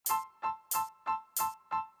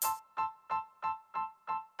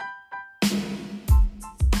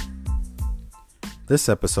This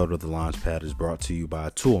episode of The Launchpad is brought to you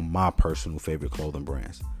by two of my personal favorite clothing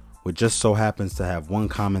brands, which just so happens to have one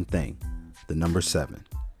common thing, the number 7.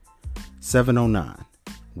 709,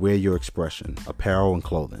 wear your expression, apparel and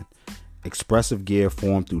clothing. Expressive gear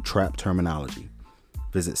formed through trap terminology.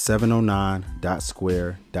 Visit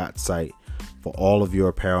 709.square.site for all of your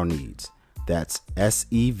apparel needs. That's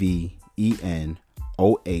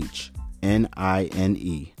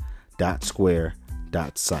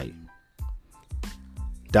SEVENOHNINE.square.site.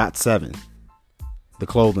 Dot 7, the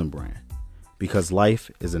clothing brand, because life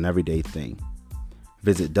is an everyday thing.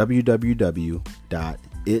 Visit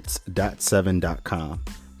www.its.7.com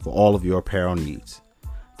for all of your apparel needs.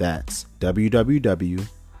 That's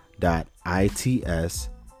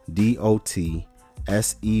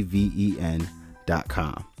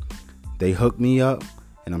www.itsdotseven.com. They hooked me up,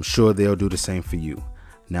 and I'm sure they'll do the same for you.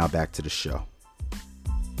 Now back to the show.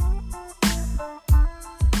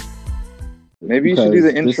 Maybe you should do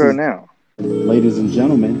the intro now. Ladies and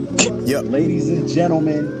gentlemen, ladies and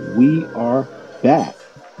gentlemen, we are back.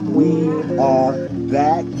 We are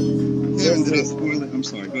back. Kevin, did I spoil it? I'm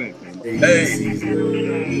sorry. Go ahead, Kevin.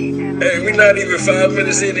 Hey, we're not even 5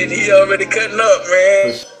 minutes in and he already cutting up,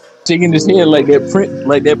 man. Shaking his head like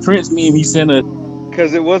that Prince meme he sent us.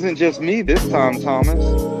 Because it wasn't just me this time, Thomas.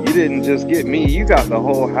 You didn't just get me. You got the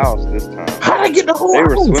whole house this time. How'd I get the whole They house?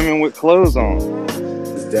 were swimming with clothes on.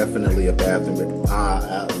 Definitely a bathroom, but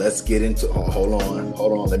let's get into. Hold on.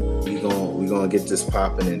 We're gonna get this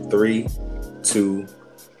popping in 3, 2,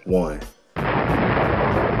 1.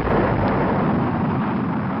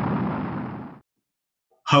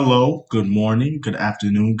 Hello, good morning, good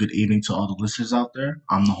afternoon, good evening to all the listeners out there.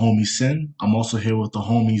 I'm the homie Sin. I'm also here with the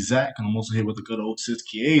homie Zach, and I'm also here with the good old sis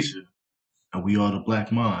Kiesha. And we are the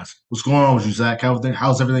Black Minds. What's going on with you, Zach?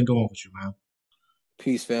 How's everything going with you, man?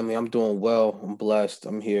 Peace, family. I'm doing well. I'm blessed.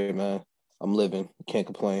 I'm here, man. I'm living. Can't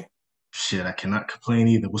complain. Shit, I cannot complain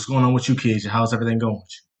either. What's going on with you, Kiesha? How's everything going with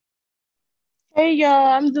you? Hey, y'all.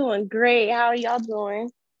 I'm doing great. How are y'all doing?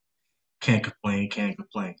 Can't complain.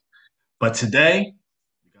 But today,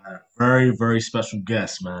 we got a very, very special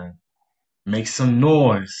guest, man. Make some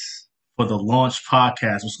noise for the Launch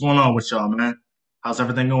Podcast. What's going on with y'all, man? How's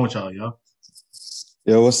everything going with y'all, yo?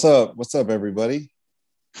 Yo, what's up? What's up, everybody?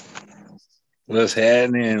 What's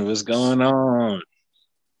happening? What's going on?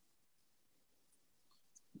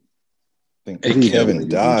 I think Hey, Kevin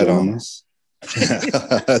died on gentlemen. us.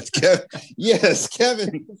 Yes,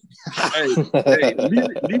 Kevin. Hey, leave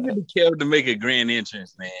it to Kev to make a grand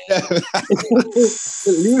entrance, man.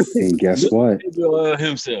 And guess what?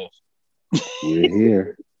 Himself. We're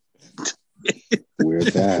here. We're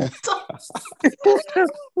back.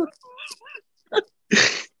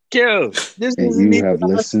 Kev, this And isn't you even have our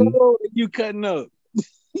listened show and you cutting up.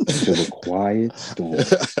 to the quiet storm.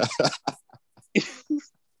 That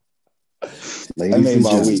Ladies made and my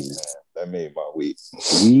gentlemen, week, man. That made my week.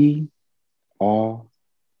 we are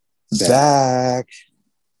back.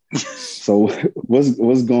 So what's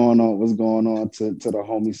going on? What's going on to the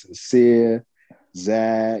homie Sincere,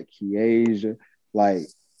 Zach, Kiesha? Like,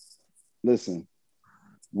 listen,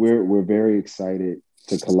 we're very excited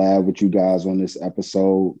to collab with you guys on this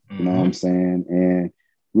episode. You know what I'm saying? And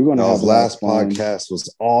we're gonna have Y'all's last fun. podcast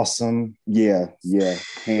was awesome. Yeah,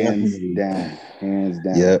 hands down.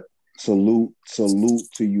 Yep. Salute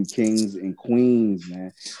to you, kings and queens,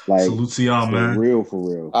 man. Like, Salute to y'all, for man. real.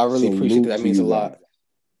 I really appreciate Salute that. That to means a you lot. guys.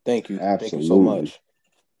 Thank you. Thank you so Absolutely. much.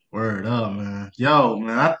 Word up, man. Yo,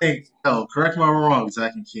 man, I think, correct me if I'm wrong,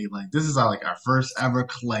 Zach and Kate. Like, this is our first ever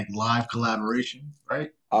live collaboration, right?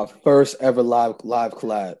 Our first ever live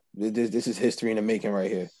collab. This is history in the making right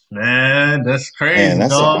here. Man, that's crazy, Man,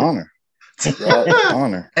 that's dog. an honor. Yup.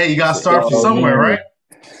 Honor. Hey, you gotta start from Oh, somewhere, man. right?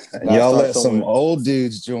 And Gotta y'all start let some somewhere. old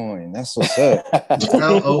dudes join. That's what's up.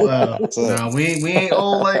 LOL. What's up? Nah, we ain't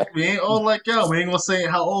old like y'all. We ain't gonna say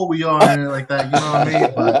how old we are and like that. You know what I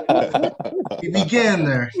mean? But we began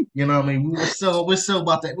there. You know what I mean? We're still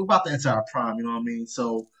about that. We're about to enter our prime. You know what I mean?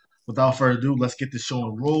 So without further ado, let's get this show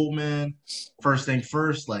on the roll, man. First thing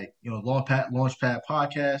first, Launchpad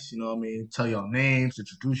podcast. You know what I mean? Tell y'all names,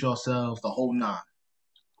 introduce yourselves, the whole nine.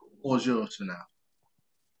 All's yours for now.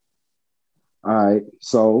 All right.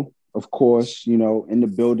 So, of course, in the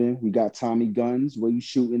building, we got Tommy Guns. Where you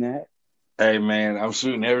shooting at? Hey, man, I'm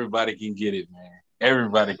shooting. Everybody can get it, man.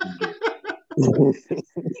 Everybody can get it.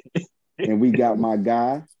 And we got my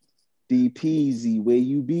guy, D Peasy. Where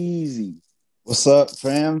you be easy? What's up,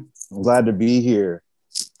 fam? I'm glad to be here.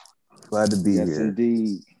 Yes,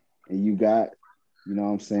 indeed. And you got,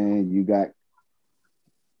 you got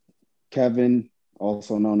Kevin,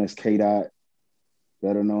 also known as K-Dot,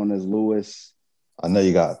 better known as Lewis. I know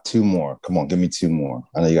you got two more. Come on, give me two more.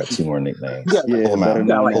 I know you got two more nicknames. Yeah, Yeah, Pull them better out.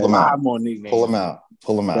 known like Pull them as 5 out. more nicknames. Pull them out.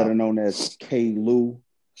 Pull them better out. known as K. Lou,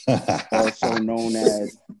 also known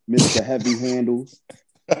as Mr. Heavy Handles.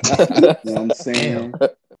 You know what I'm saying?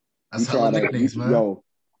 That's hella nicknames, man. Yo,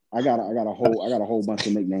 I got a whole bunch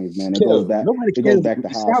of nicknames, man. It Chill. goes back. Nobody It cares. goes back to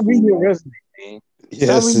high Stop school. reading your man. resume, man.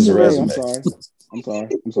 Yes, his Hey, resume. I'm sorry.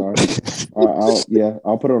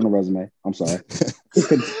 I'll put it on the resume. I'm sorry.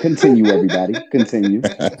 Continue, everybody. Continue.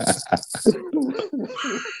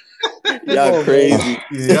 Y'all crazy.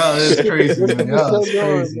 Yeah, y'all is crazy, Let's man. keep the Y'all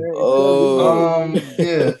show is going, crazy. man. Oh,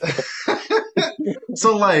 Yeah.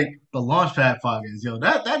 So like the Launchpad podcast, yo,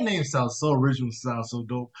 that name sounds so original, sounds so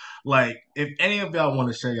dope. Like, if any of y'all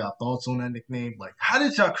want to share y'all thoughts on that nickname, like, how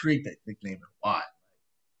did y'all create that nickname and why?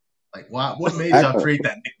 Like, why? What made y'all create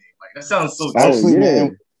that nickname? Like, that sounds so dope. Actually, yeah.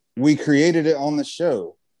 man, we created it on the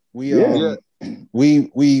show. We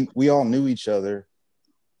we all knew each other,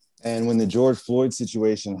 and when the George Floyd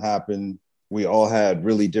situation happened, we all had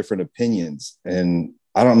really different opinions. And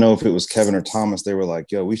I don't know if it was Kevin or Thomas. They were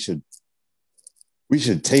like, "Yo, we should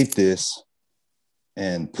tape this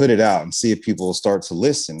and put it out and see if people will start to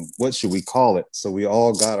listen. What should we call it?" So we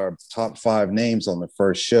all got our top 5 names on the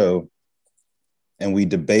first show, and we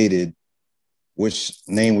debated which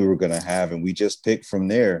name we were going to have, and we just picked from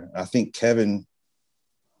there. I think Kevin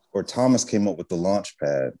or Thomas came up with the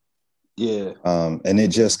Launchpad. Yeah. And it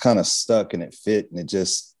just kind of stuck and it fit, and it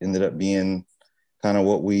just ended up being kind of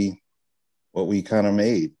what we kind of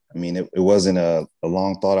made. I mean, it wasn't a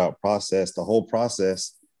long thought out process. The whole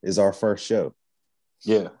process is our first show.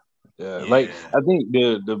 Yeah. Like, I think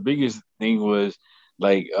the biggest thing was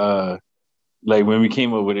like when we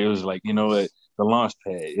came up with it, it was like, you know what, the launch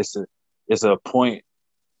pad. It's a point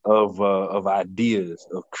of ideas,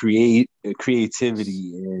 of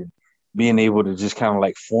creativity, and being able to just kind of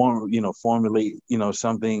like formulate,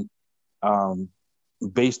 something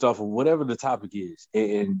based off of whatever the topic is,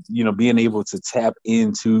 and being able to tap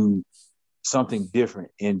into something different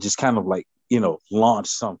and just kind of like launch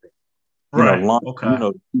something. Right. Launch,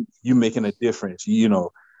 Okay. you making a difference. You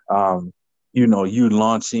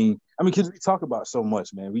launching. I mean, because we talk about so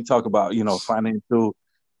much, man. We talk about financial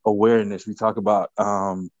awareness. We talk about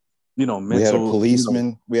mental. We had a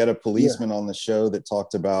policeman. We had a policeman on the show that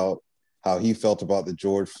talked about how he felt about the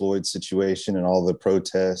George Floyd situation and all the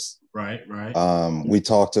protests. Right. We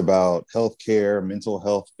talked about healthcare, mental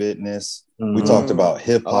health, fitness. Mm-hmm. We talked about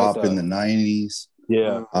hip hop like in the 90s.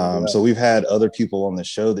 Yeah. So we've had other people on the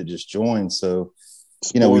show that just joined. So,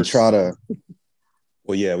 we Sports. try to,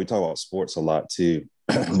 we talk about sports a lot too,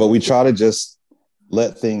 but we try to just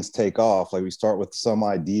let things take off. Like, we start with some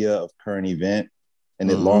idea of current event, and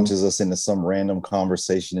it launches us into some random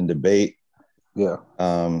conversation and debate. Yeah.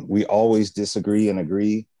 We always disagree and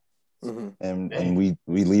agree. And we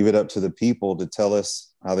leave it up to the people to tell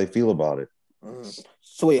us how they feel about it.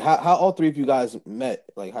 So wait, how all three of you guys met?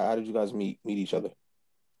 Like, how did you guys meet each other?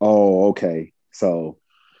 Oh, okay. So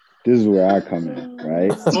this is where I come in,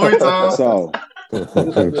 right? Story time. So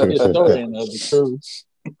Historian of the crew.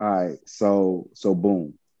 all right. So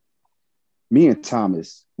boom. Me and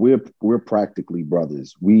Thomas, we're practically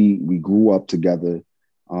brothers. We grew up together.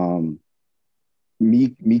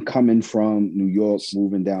 Me coming from New York,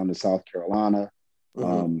 moving down to South Carolina.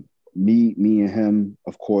 Me and him,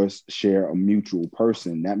 of course, share a mutual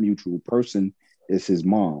person. That mutual person is his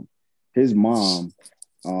mom. His mom,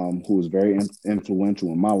 who was very influential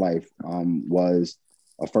in my life, was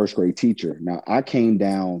a first grade teacher. Now, I came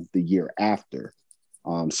down the year after,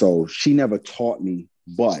 so she never taught me,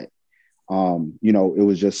 but it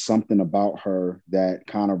was just something about her that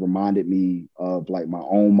kind of reminded me of like my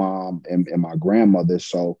own mom and my grandmother.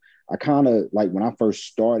 So I kind of, like, when I first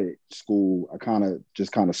started school, I kind of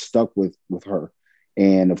stuck with her.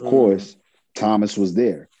 And of course, Thomas was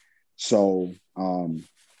there. So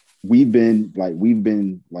we've been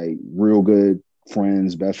real good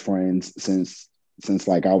friends, best friends since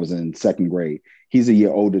like I was in second grade. He's a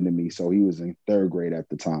year older than me, so he was in third grade at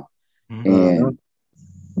the time. And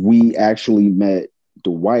we actually met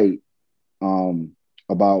Dwight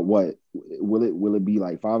about what will it be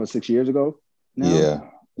like 5 or 6 years ago now?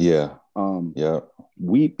 Yeah.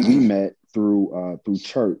 We met through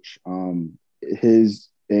church. His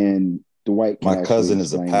and Dwight. My cousin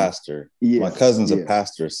is a pastor. Yeah, my cousin's a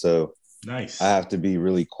pastor, so nice. I have to be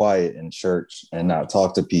really quiet in church and not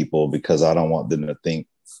talk to people because I don't want them to think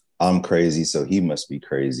I'm crazy, so he must be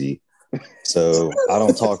crazy. So I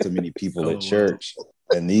don't talk to many people at church.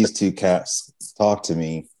 And these two cats talked to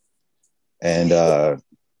me, and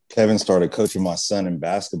Kevin started coaching my son in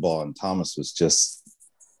basketball, and Thomas was just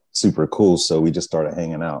super cool. So we just started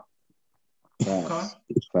hanging out. Facts.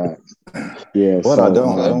 Facts. Yeah. What So I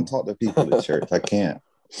don't talk to people at church. I can't.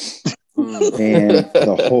 And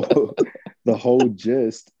the whole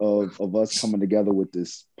gist of us coming together with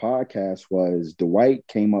this podcast was Dwight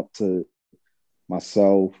came up to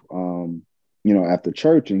myself, after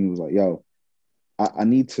church, and he was like, "Yo, I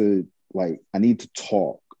need to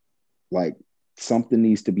talk. Like something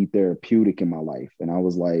needs to be therapeutic in my life." And I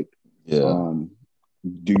was like, "Yeah,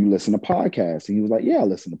 do you listen to podcasts?" And he was like, "Yeah, I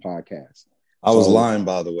listen to podcasts." I was lying,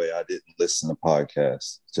 by the way. I didn't listen to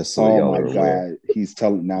podcasts. Just so y'all are aware. He's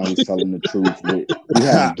telling the truth. We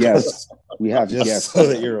have guests. We have guests. So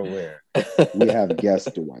that you're aware. We have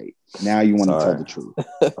guests, Dwight. Now you want to tell the truth.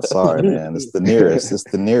 Sorry, man. It's the nearest.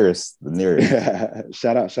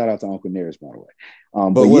 Shout out to Uncle Nearest, by the way.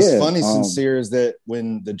 But what's funny, Sincere, is that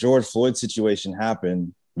when the George Floyd situation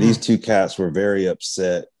happened, these two cats were very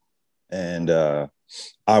upset, and I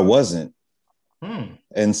wasn't.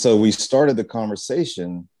 And so we started the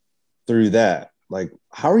conversation through that. Like,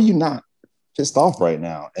 how are you not pissed off right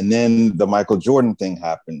now? And then the Michael Jordan thing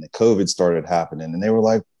happened. The COVID started happening, and they were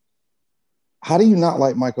like, "How do you not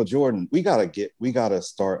like Michael Jordan? We gotta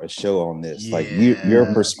start a show on this. Yeah, like,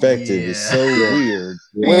 your perspective is so weird."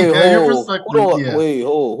 Wait, who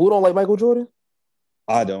don't like Michael Jordan?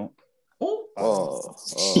 I don't.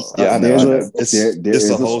 Yeah, I know. It's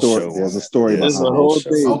a whole story. show. There's a story. There's a whole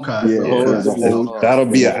thing. Okay. Yeah, there's a whole. That'll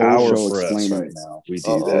be an hour show for us explaining right now. We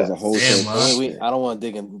do that. There's a whole show. I don't want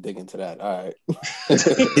to dig into that. All right.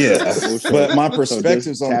 Yeah, but my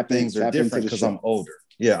perspectives on things are different because I'm older.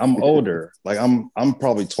 Yeah, I'm older. Like I'm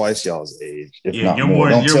probably twice y'all's age, if not more.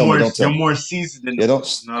 Don't tell me. You're more seasoned than you know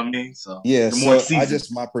what I mean? So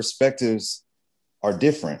my perspectives are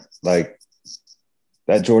different. Like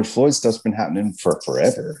that George Floyd stuff's been happening for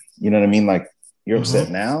forever. You know what I mean? Like you're upset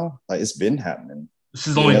now. Like it's been happening. This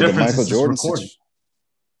is the only difference. Michael Jordan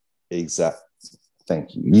Exactly.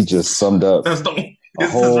 Thank you. You just summed up. This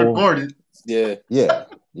is recorded. Yeah.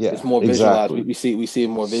 It's more visualized. We see it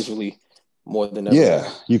more visually more than ever.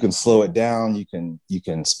 Yeah. You can slow it down. You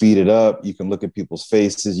can speed it up. You can look at people's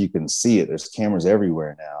faces. You can see it. There's cameras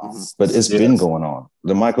everywhere now. But it's been going on.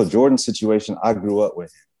 The Michael Jordan situation, I grew up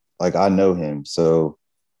with him. Like I know him. So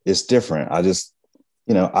it's different. I just,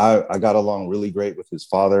 I got along really great with his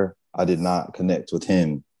father. I did not connect with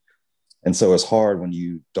him. And so it's hard when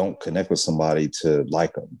you don't connect with somebody to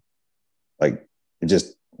like them. Like it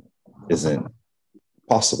just isn't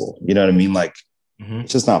possible. You know what I mean? Like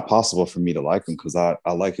it's just not possible for me to like him because I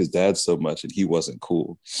like his dad so much and he wasn't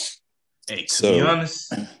cool. Hey,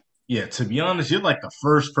 to be honest, you're like the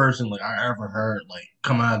first person like I ever heard like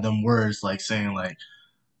come out of them words like saying like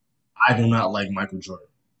I do not like Michael Jordan.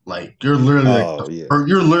 Like you're literally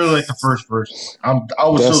you're literally like the first person. I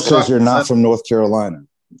was That's because you're not from North Carolina.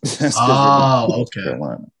 Okay.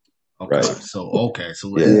 Right. So okay.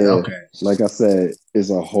 Like I said, it's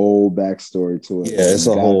a whole backstory to it. Yeah, it's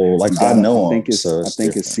a whole I know him. I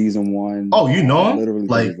think it's season 1. Oh, you know him? Literally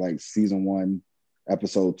like season 1,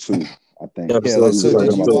 episode 2. I think. So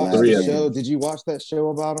did you watch the show? Did you watch that show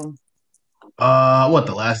about him? What,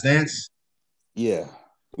 The Last Dance? Yeah.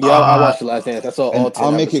 Yeah, I watched The Last Dance. I saw all 10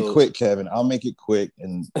 I'll make episodes. it quick, Kevin. I'll make it quick.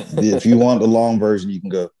 And if you want the long version, you can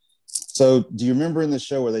go. So do you remember in the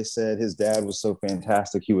show where they said his dad was so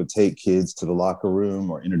fantastic, he would take kids to the locker room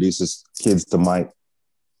or introduce his kids to Mike?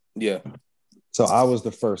 Yeah. So I was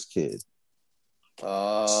the first kid.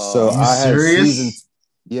 So I had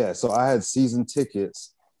so I had season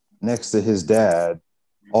tickets next to his dad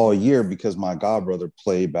all year because my godbrother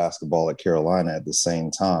played basketball at Carolina at the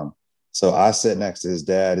same time. So I sat next to his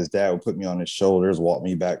dad. His dad would put me on his shoulders, walk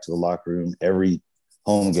me back to the locker room every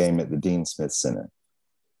home game at the Dean Smith Center.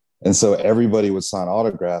 And so everybody would sign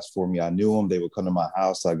autographs for me. I knew them. They would come to my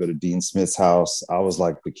house. I'd go to Dean Smith's house. I was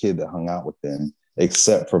like the kid that hung out with them,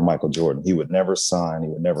 except for Michael Jordan. He would never sign. He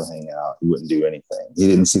would never hang out. He wouldn't do anything. He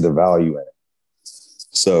didn't see the value in it.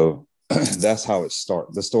 So that's how it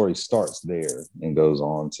starts. The story starts there and goes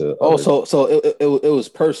on to. So it was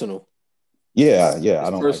personal. Yeah. It's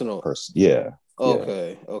I don't personal. like person. Yeah.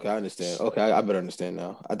 Okay. I understand. Okay, I better understand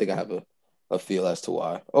now. I think I have a feel as to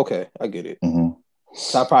why. Okay, I get it.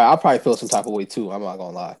 So I probably feel some type of way too. I'm not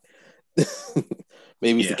gonna lie.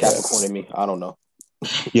 Maybe it's the Capricorn in me. I don't know.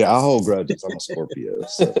 Yeah, I hold grudges. I'm a Scorpio.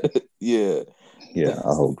 So. Yeah,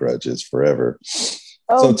 I hold grudges forever.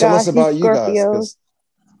 Oh, so tell us about you Scorpio. guys.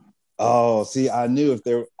 See, I knew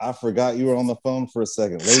I forgot you were on the phone for a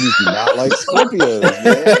second. Ladies do not like Scorpios,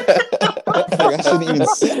 man. Like, I shouldn't even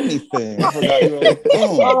say anything. I forgot you were on the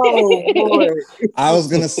phone. Oh boy. I was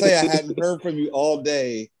gonna say I hadn't heard from you all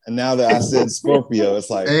day, and now that I said Scorpio, it's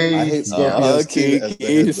like I hate Scorpios too.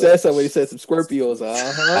 He said something. He said some Scorpios.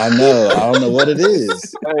 I know. I don't know what it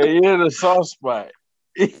is. Hey, you had a soft spot.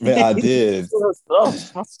 Man, I did.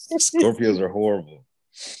 Scorpios are horrible.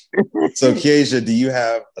 So, Kiesha, do you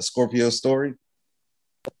have a Scorpio story?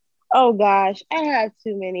 Oh gosh, I have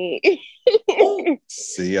too many.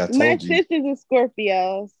 See, I told My you. sister's a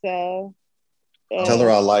Scorpio, so Tell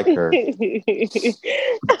her I like her. Okay.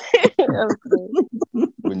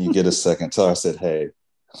 When you get a second, tell her I said, hey.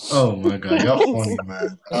 Oh my God, y'all funny,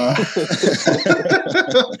 man.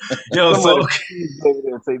 Yo, so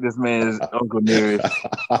take this man's Uncle Nearest.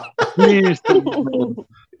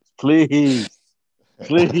 Please,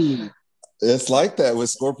 please. It's like that with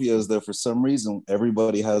Scorpios, though. For some reason,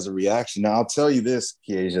 everybody has a reaction. Now, I'll tell you this,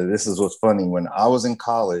 Kiesha, this is what's funny. When I was in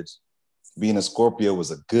college, being a Scorpio was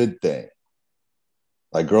a good thing.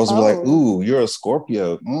 Like, girls would be like, ooh, you're a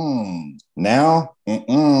Scorpio. Now,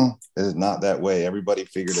 it's not that way. Everybody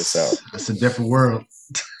figured this out. It's a different world.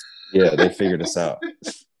 Yeah, they figured this out.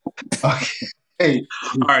 Okay. Hey,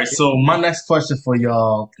 all right. So my next question for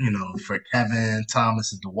y'all, for Kevin,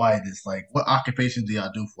 Thomas, and Dwight is like, what occupation do y'all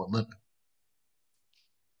do for a living?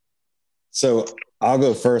 So I'll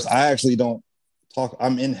go first. I actually don't talk.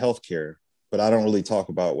 I'm in healthcare, but I don't really talk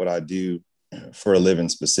about what I do for a living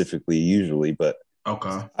specifically usually, but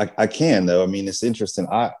okay. I can though. I mean, it's interesting.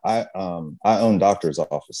 I own doctor's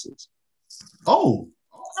offices. Oh,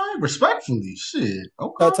 okay. Respectfully, shit.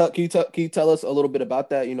 Okay. Can you tell us a little bit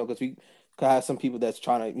about that? Because we have some people that's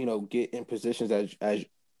trying to, get in positions as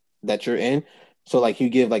that you're in. So like you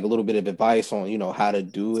give like a little bit of advice on, how to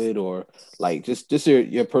do it, or like just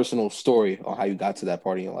your personal story on how you got to that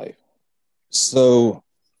part in your life. So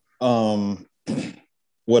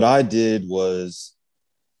what I did was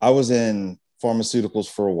I was in pharmaceuticals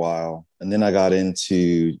for a while, and then I got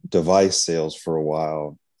into device sales for a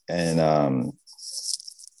while. And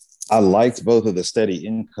I liked both of the steady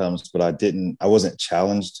incomes, but I wasn't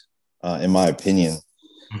challenged in my opinion.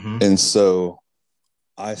 Mm-hmm. And so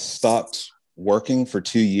I stopped working for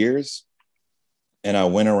 2 years, and I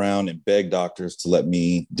went around and begged doctors to let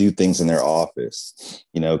me do things in their office.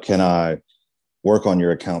 Can I work on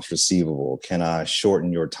your accounts receivable? Can I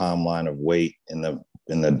shorten your timeline of wait in the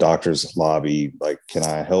doctor's lobby? Like, can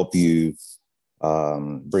I help you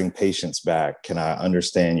bring patients back? Can I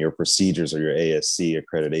understand your procedures or your ASC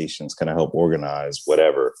accreditations? Can I help organize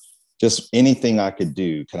whatever? Just anything I could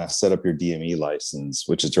do. Can I set up your DME license,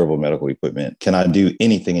 which is durable medical equipment? Can I do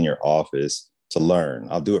anything in your office to learn?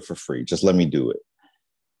 I'll do it for free. Just let me do it.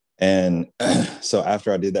 And so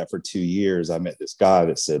after I did that for 2 years, I met this guy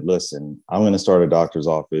that said, listen, I'm going to start a doctor's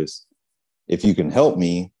office. If you can help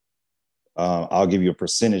me, I'll give you a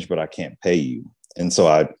percentage, but I can't pay you. And so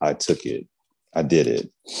I took it. I did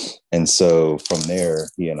it. And so from there,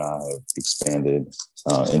 he and I have expanded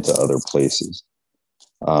into other places.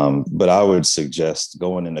 But I would suggest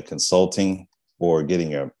going into consulting or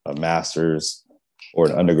getting a master's or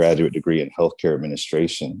an undergraduate degree in healthcare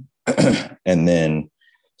administration, and then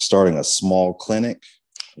starting a small clinic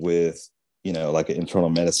with, like an internal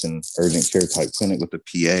medicine urgent care type clinic with a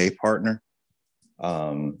PA partner,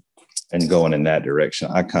 and going in that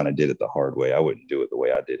direction. I kind of did it the hard way. I wouldn't do it the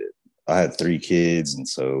way I did it. I had 3 kids. And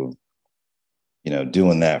so,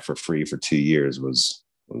 doing that for free for 2 years was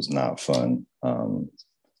not fun.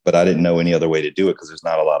 But I didn't know any other way to do it because there's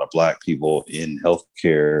not a lot of Black people in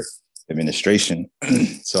healthcare administration.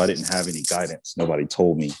 So I didn't have any guidance. Nobody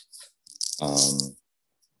told me.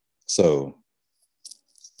 So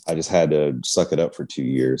I just had to suck it up for 2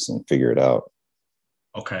 years and figure it out.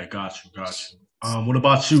 Okay, got you. What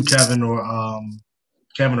about you, Kevin or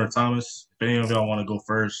Thomas? If any of y'all want to go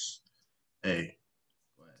first, hey.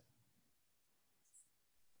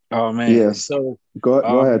 Oh man. Yes. So go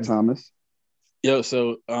ahead, Thomas. Yo,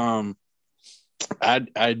 so I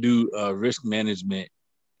do risk management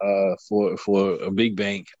for a big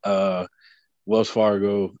bank, Wells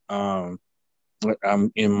Fargo. I'm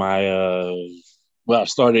in my I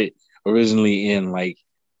started originally in like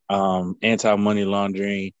anti-money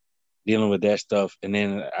laundering, dealing with that stuff, and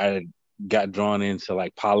then I got drawn into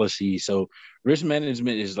like policy. So risk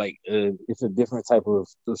management is like it's a different type of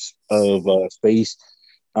space.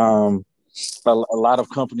 A lot of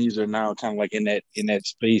companies are now kind of like in that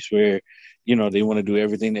space where they want to do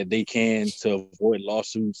everything that they can to avoid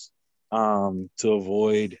lawsuits, to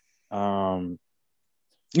avoid getting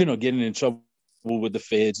in trouble with the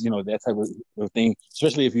feds, that type of thing,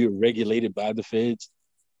 especially if you're regulated by the feds.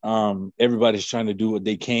 Everybody's trying to do what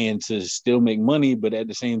they can to still make money, but at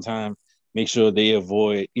the same time, make sure they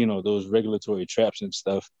avoid, those regulatory traps and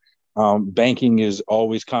stuff. Banking is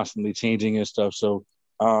always constantly changing and stuff. So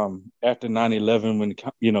after 9/11, when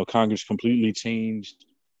Congress completely changed,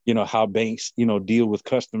 how banks, deal with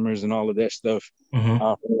customers and all of that stuff,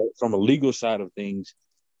 from a legal side of things,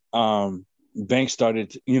 banks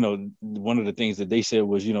started, one of the things that they said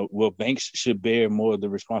was, well, banks should bear more of the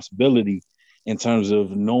responsibility in terms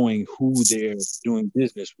of knowing who they're doing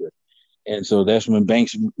business with. And so that's when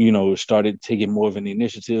banks, started taking more of an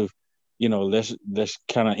initiative. Let's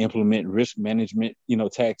kind of implement risk management,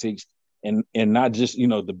 tactics, and not just,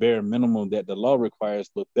 the bare minimum that the law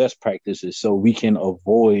requires, but best practices, so we can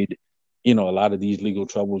avoid, a lot of these legal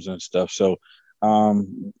troubles and stuff. So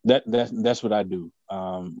that's what I do.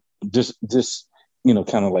 Just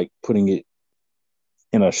kind of like putting it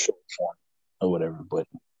in a short form or whatever. But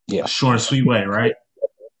yeah, a short and sweet way, right?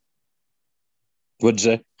 What'd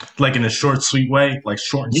you say? Like in a short, sweet way, like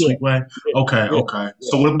short and sweet way. Okay, okay.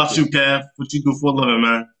 So what about you, Kev? What you do for a living,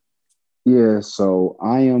 man? Yeah, so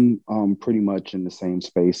I am pretty much in the same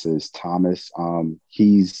space as Thomas.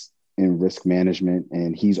 He's in risk management,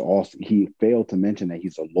 and he failed to mention that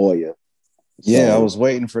he's a lawyer. So yeah, I was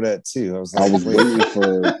waiting for that too. I was waiting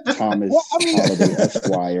for Thomas Holiday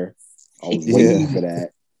Esquire. I was waiting for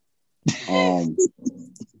that.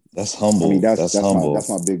 That's humble. I mean, that's humble. That's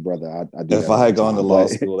my big brother. I if I had gone to law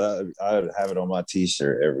school, I would have it on my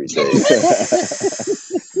T-shirt every day.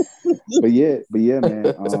 but yeah,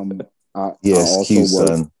 man. I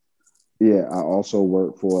also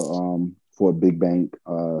work for a big bank,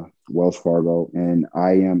 Wells Fargo, and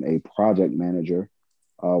I am a project manager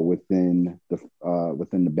within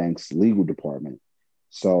the bank's legal department.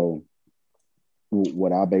 So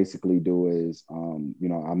what I basically do is,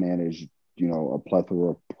 I manage, a plethora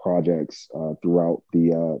of projects throughout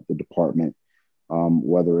the department,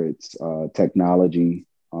 whether it's technology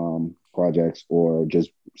projects or just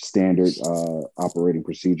standard operating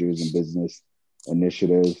procedures and business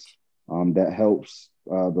initiatives that helps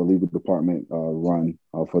the legal department run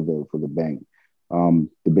for the bank.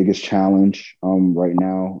 The biggest challenge right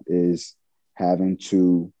now is having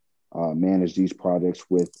to manage these projects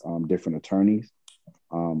with different attorneys,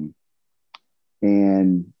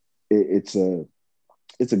 and it's a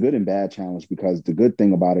good and bad challenge, because the good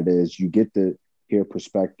thing about it is you get to hear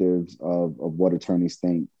perspectives of what attorneys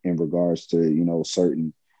think in regards to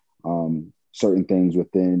certain things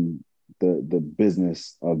within the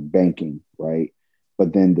business of banking, right?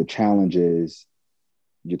 But then the challenge is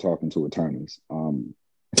you're talking to attorneys.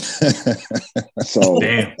 So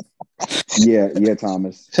damn. Yeah,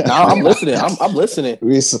 Thomas. No, I'm listening. I'm listening.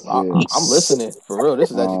 I'm listening for real. This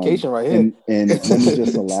is education right here. And let me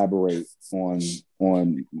just elaborate on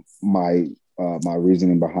my my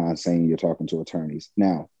reasoning behind saying you're talking to attorneys.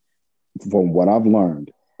 Now, from what I've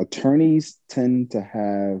learned, attorneys tend to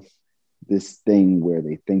have this thing where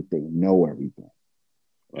they think they know everything,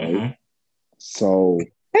 right? Mm-hmm. So,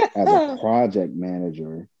 as a project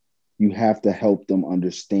manager, you have to help them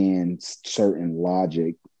understand certain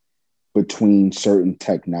logic between certain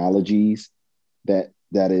technologies that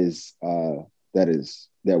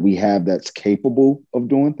we have that's capable of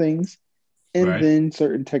doing things, and then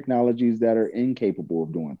certain technologies that are incapable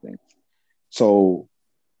of doing things. So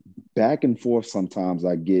back and forth, sometimes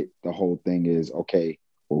I get the whole thing is, okay,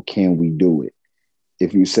 well, can we do it?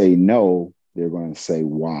 If you say no, they're going to say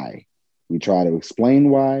why. We try to explain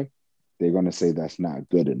why, they're going to say that's not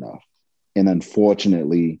good enough. And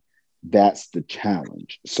unfortunately, that's the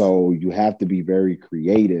challenge. So you have to be very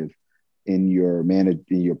creative in your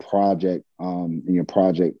project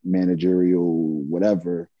managerial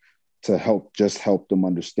whatever, to help them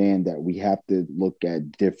understand that we have to look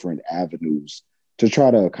at different avenues to try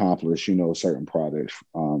to accomplish certain projects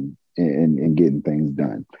and getting things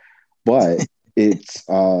done. But it's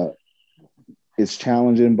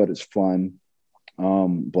challenging, but it's fun.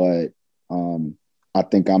 But I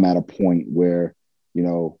think I'm at a point where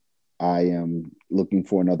I am looking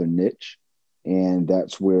for another niche, and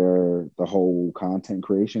that's where the whole content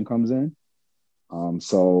creation comes in.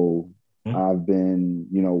 So I've been,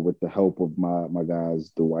 with the help of my guys,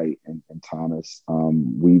 Dwight and Thomas,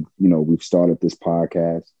 we've started this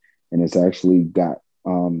podcast, and it's actually gotten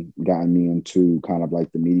me into kind of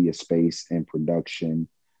like the media space and production.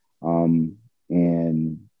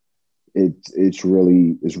 And it's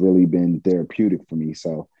really been therapeutic for me.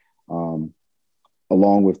 So,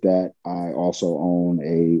 along with that, I also own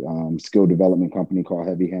a skill development company called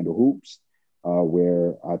Heavy Handle Hoops,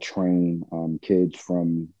 where I train kids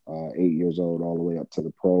from 8 years old all the way up to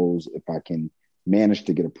the pros. If I can manage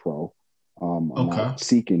to get a pro, I'm not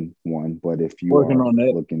seeking one, but if you are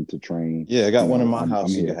looking to train, I got one in my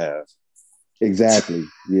house you can have. Exactly.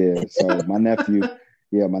 Yeah. So my nephew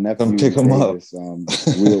Come pick him Davis.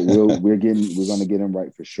 We're gonna get him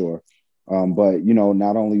right for sure. But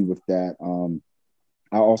not only with that,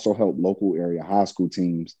 I also help local area high school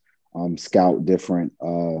teams scout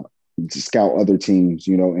scout other teams,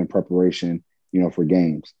 in preparation, for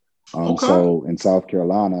games. Okay. So in South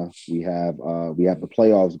Carolina, we have the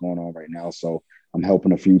playoffs going on right now. So I'm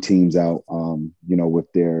helping a few teams out,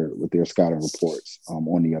 with their scouting reports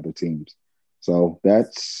on the other teams. So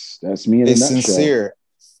that's me in a Hey, nutshell. Sincere,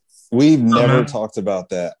 we've never man. talked about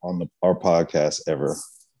that on our podcast ever.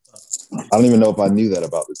 I don't even know if I knew that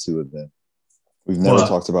about the two of them. We've never What?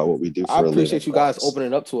 talked about what we do for I a living. appreciate you guys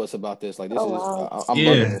opening up to us about this. Like, this Oh, is, wow. I'm Yeah.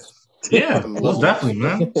 loving this. Yeah, I'm most loving definitely,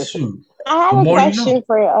 this. man. Shoot. I have The a more you question know.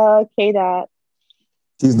 for K Dot.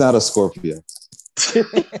 He's not a Scorpio.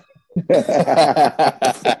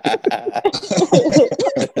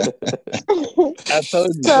 I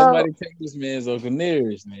told you, somebody take this man's Uncle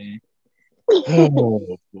Nearest, man.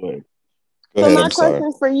 Oh boy. Go So ahead. my I'm sorry.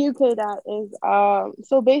 question for you, K Dot, is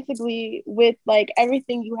so basically with like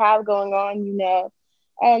everything you have going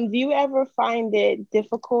on, do you ever find it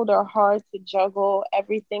difficult or hard to juggle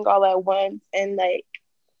everything all at once? And like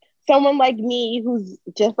someone like me who's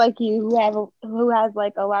just like you, who has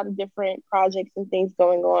like a lot of different projects and things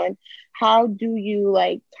going on, how do you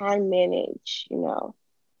like time manage,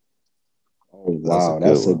 Oh That's a wow, good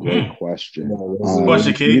that's a one. great question. Good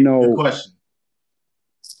question, Kate. Good question.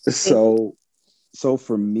 So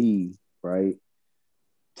for me, right,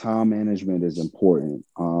 time management is important.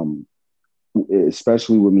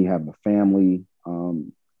 Especially with me having a family.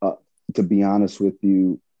 To be honest with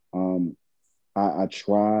you, I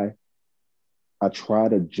try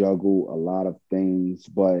to juggle a lot of things,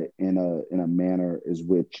 but in a manner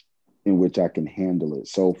in which I can handle it.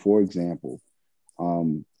 So, for example,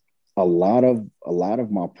 um, a lot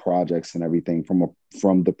of my projects and everything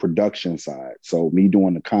from the production side. So, me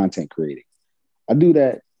doing the content creating, I do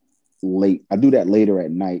that late. I do that later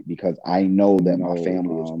at night because I know that my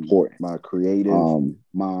family is important. My creative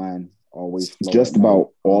mind always flow just at night. about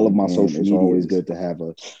all of my And social it's media always is good to have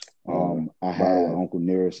a I had had Uncle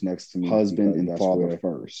Nearest next to me, husband and that's father where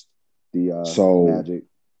first. So magic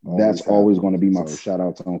that's always always happens. going to be my So shout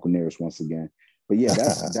out to Uncle Nearest once again. But yeah,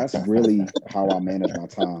 that's really how I manage my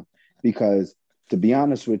time. Because to be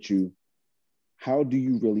honest with you, how do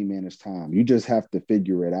you really manage time? You just have to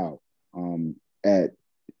figure it out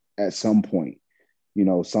at some point.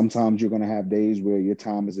 Sometimes you're going to have days where your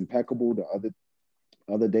time is impeccable. The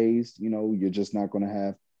other days, you're just not going to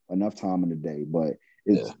have enough time in the day. But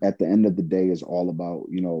it's at the end of the day, it's all about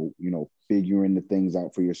figuring the things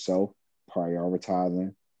out for yourself,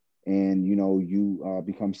 prioritizing, and you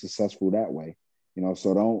become successful that way.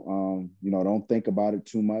 So don't think about it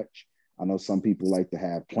too much. I know some people like to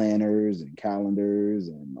have planners and calendars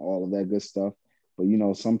and all of that good stuff, but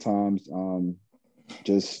sometimes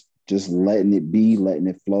just letting it be, letting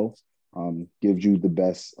it flow, gives you the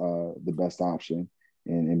best option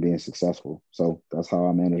in being successful. So that's how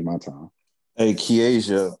I manage my time. Hey,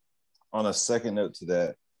 Kiesia, on a second note to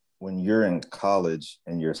that, when you're in college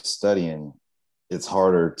and you're studying, it's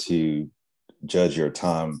harder to judge your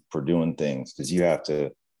time for doing things because you have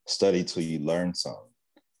to study till you learn something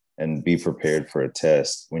and be prepared for a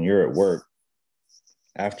test. When you're at work,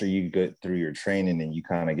 after you get through your training and you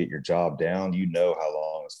kind of get your job down, you know how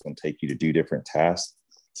long it's going to take you to do different tasks.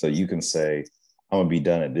 So you can say, I'm going to be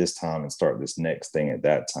done at this time and start this next thing at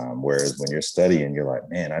that time. Whereas when you're studying, you're like,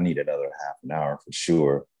 man, I need another half an hour for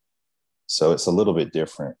sure. So it's a little bit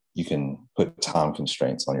different. You can put time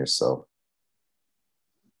constraints on yourself.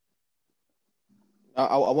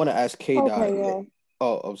 I want to ask K Dot. Okay, yeah.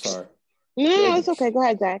 Oh, I'm sorry. No, it's okay. Go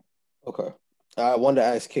ahead, Zach. Okay. I wanted to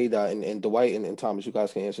ask K Dot and Dwight and Thomas, you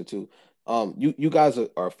guys can answer too. You guys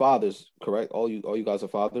are fathers, correct? All you guys are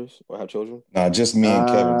fathers or have children? Nah, just me and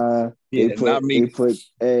Kevin. They not me.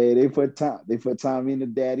 They put Tommy in the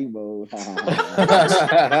daddy mode.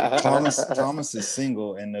 Thomas is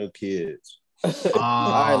single and no kids.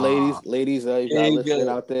 All right, ladies, you guys listening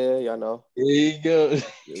out there, y'all know. There you go.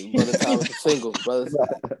 Brother Thomas is single. Brother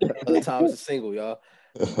Thomas is single, y'all.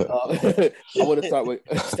 I want to start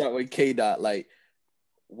with K Dot. Like,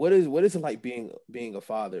 what is it like being a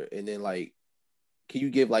father? And then like, can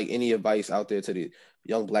you give like any advice out there to the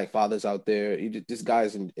young Black fathers out there? Just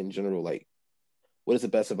guys in general. Like, what is the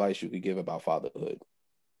best advice you could give about fatherhood?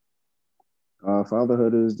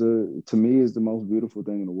 Fatherhood to me is the most beautiful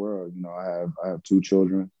thing in the world. I have two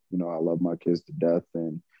children. I love my kids to death,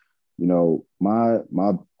 and my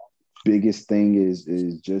biggest thing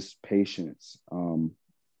is just patience.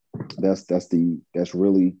 That's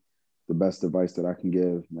really the best advice that I can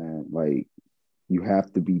give, man. Like, you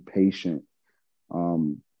have to be patient.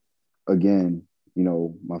 Again, you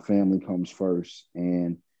know, my family comes first,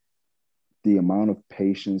 and the amount of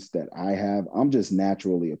patience that I have, I'm just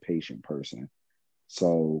naturally a patient person.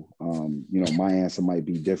 So, you know, my answer might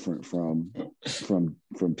be different from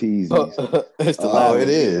Peasy's. It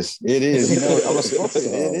is. It is. You know, I'm a Scorpio.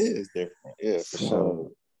 It is different. Yeah, for sure.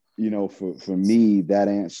 You know, for me, that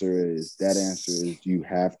answer is you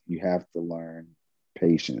have to learn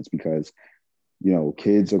patience, because, you know,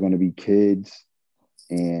 kids are going to be kids,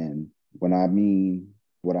 and what I mean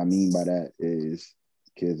by that is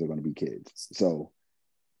kids are going to be kids. So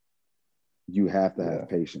you have to have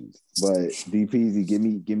patience. But DPZ,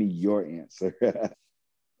 give me your answer.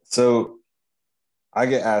 So I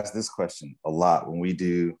get asked this question a lot when we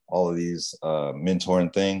do all of these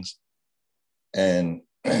mentoring things. And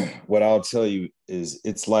what I'll tell you is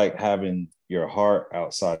it's like having your heart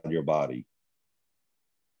outside your body.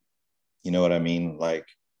 You know what I mean? Like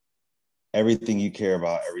everything you care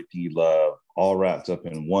about, everything you love, all wrapped up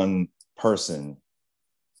in one person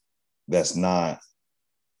that's not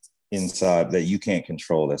inside, that you can't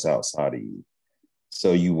control, that's outside of you.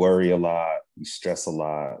 So you worry a lot, you stress a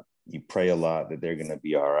lot, you pray a lot that they're going to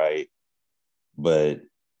be all right, but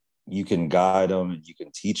you can guide them and you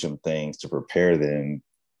can teach them things to prepare them,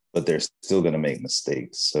 but they're still going to make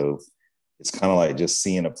mistakes. So it's kind of like just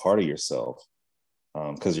seeing a part of yourself,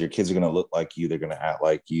 because your kids are going to look like you, they're going to act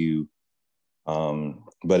like you.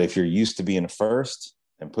 But if you're used to being first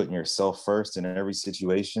and putting yourself first in every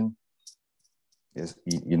situation,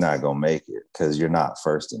 you're not gonna make it, because you're not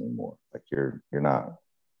first anymore. Like you're not.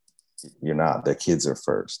 The kids are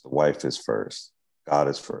first, the wife is first, God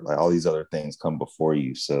is first. Like all these other things come before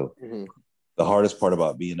you. So the hardest part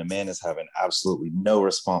about being a man is having absolutely no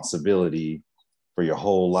responsibility for your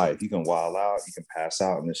whole life. You can wild out, you can pass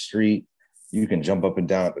out in the street, you can jump up and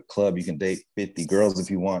down at the club, you can date 50 girls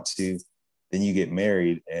if you want to. Then you get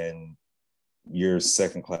married and you're a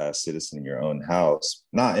second-class citizen in your own house,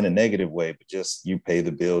 not in a negative way, but just you pay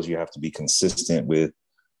the bills. You have to be consistent with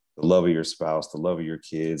the love of your spouse, the love of your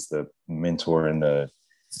kids, the mentoring, the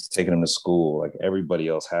taking them to school. Like everybody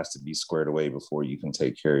else has to be squared away before you can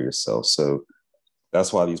take care of yourself. So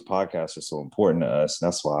that's why these podcasts are so important to us. And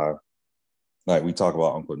that's why, like, we talk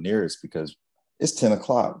about Uncle Nearest, because it's 10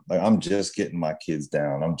 o'clock. Like I'm just getting my kids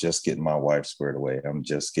down. I'm just getting my wife squared away. I'm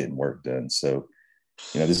just getting work done. So,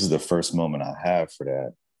 you know, this is the first moment I have for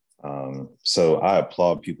that. So I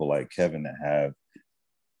applaud people like Kevin that have,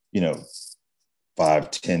 you know,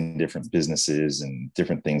 5-10 different businesses and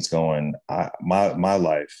different things going. My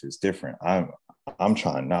life is different. I'm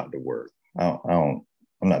trying not to work. I'm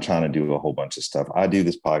not trying to do a whole bunch of stuff. I do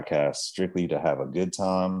this podcast strictly to have a good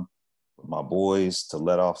time with my boys, to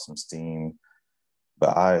let off some steam.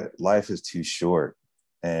 But life is too short.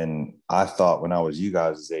 And I thought when I was you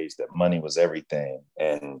guys' age that money was everything,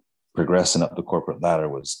 and progressing up the corporate ladder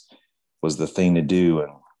was the thing to do.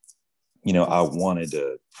 And, you know, I wanted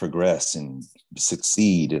to progress and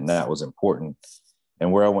succeed, and that was important.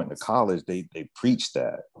 And where I went to college, they preached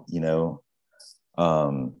that, you know.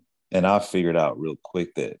 And I figured out real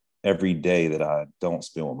quick that every day that I don't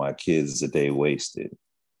spend with my kids is a day wasted.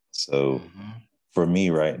 So for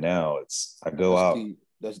me right now, I go out.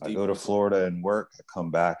 I go to Florida and work. I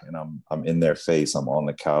come back and I'm in their face. I'm on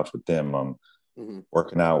the couch with them. I'm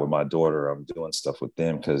working out with my daughter. I'm doing stuff with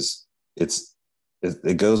them, because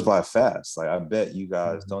it goes by fast. Like I bet you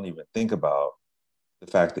guys don't even think about the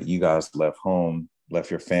fact that you guys left home,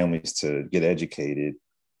 left your families to get educated,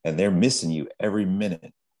 and they're missing you every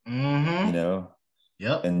minute. You know.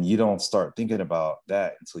 Yep. And you don't start thinking about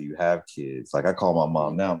that until you have kids. Like I call my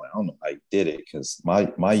mom now. I'm like, I don't know how you did it, because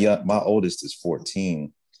my oldest is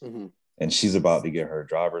 14, and she's about to get her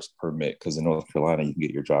driver's permit, because in North Carolina you can get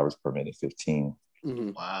your driver's permit at 15.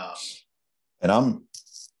 Wow. And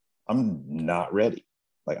I'm not ready.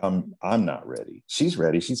 Like I'm not ready. She's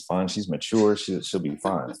ready. She's fine. She's mature. She'll be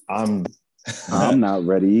fine. I'm not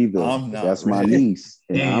ready either. That's ready. My niece.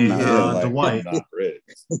 I'm not Dwight. I'm not ready.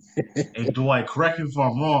 Hey, Dwight, correct me if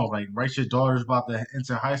I'm wrong. Like, right, your daughter's about to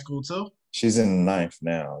enter high school too? She's in the 9th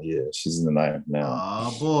now. Yeah, she's in the 9th now.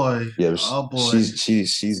 Oh boy. Yeah, oh boy.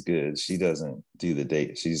 She's good. She doesn't do the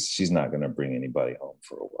date. She's not gonna bring anybody home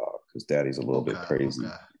for a while, because daddy's a little bit crazy.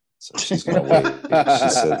 So she's gonna wait.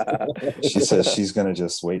 She says she's gonna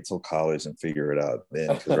just wait till college and figure it out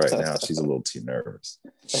then, because right now she's a little too nervous.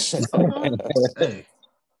 Hey.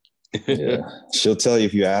 Yeah, she'll tell you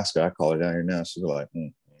if you ask her. I call her down here now. She'll be like,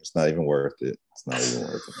 "It's not even worth it. It's not even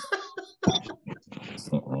worth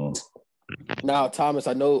it." Now, Thomas,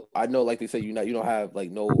 I know. Like they said, you don't have like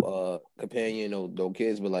no companion, no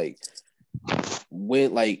kids, but like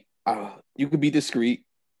when, like You could be discreet.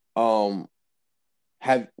 What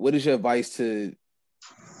is your advice to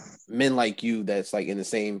men like you that's like in the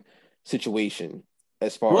same situation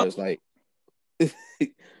as far as like as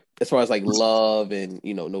far as like love and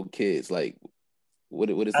no kids? Like what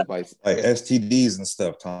is advice? Like STDs and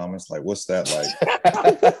stuff, Thomas. Like what's that like?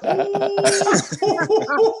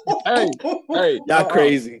 hey, y'all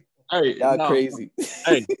crazy. Hey, y'all crazy.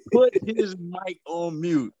 Hey, put his mic on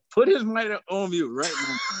mute. Put his mic on mute right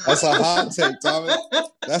now. That's a hot take, Thomas.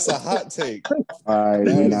 That's a hot take. All right,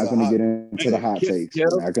 we're not going to get into the hot takes.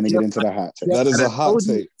 We're not going to get into the hot takes. That is a hot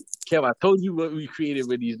take. Kev, I told you what we created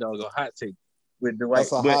with these dogs on hot take. With the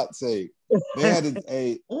That's a hot take. They had to,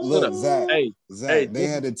 look, Zach, they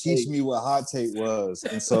had to teach me what hot take was.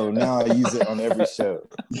 And so now I use it on every show.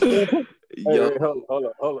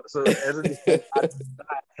 Hold on. So as I said, I do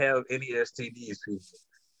not have any STDs, people.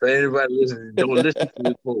 For anybody listening, don't listen to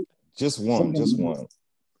this quote. Just one.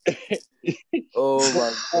 Oh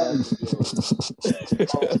my God.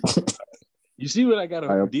 You see what I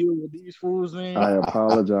gotta deal with these fools, man? I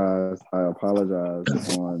apologize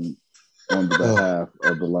on the behalf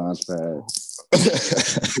of the launch pad.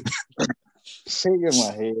 Shaking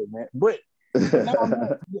my head, man. But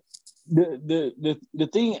the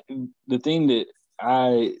thing that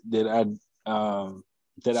I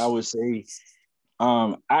would say,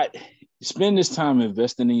 I spend this time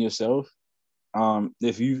investing in yourself.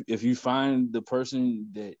 If you find the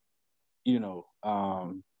person that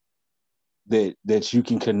that you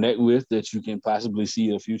can connect with, that you can possibly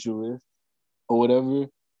see a future with, or whatever,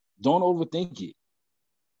 don't overthink it.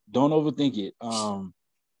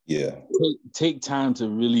 Take time to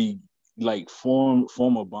really like form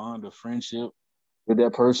a bond of friendship with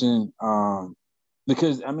that person.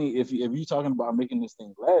 Because I mean, if you're talking about making this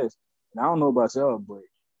thing last, and I don't know about y'all, but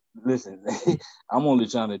listen, I'm only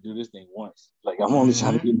trying to do this thing once. Like I'm only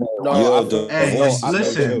trying to get married.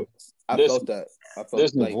 Listen. I felt that.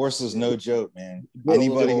 Divorce is no joke, man.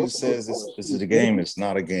 Anybody who says this is a game, it's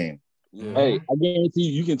not a game. Yeah. Hey, I guarantee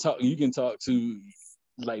you can talk to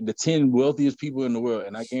like the 10 wealthiest people in the world,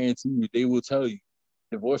 and I guarantee you they will tell you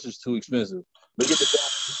divorce is too expensive. Look at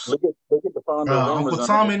the founder of Amazon. Uncle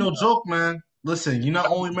Tom ain't no joke, man. Listen, you not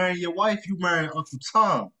only marrying your wife, you marrying Uncle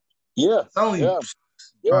Tom. Yeah.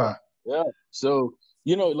 Yeah. So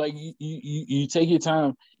like you take your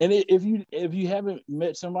time, and if you haven't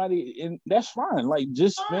met somebody, and that's fine. Like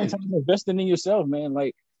just spend time investing in yourself, man.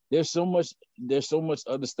 Like there's so much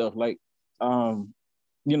other stuff. Like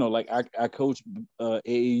like I coach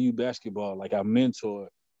AAU basketball. Like I mentor.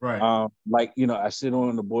 Right. Like I sit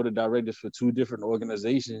on the board of directors for 2 different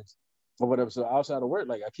organizations or whatever. So outside of work,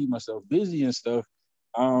 like I keep myself busy and stuff.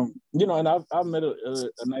 And I've met a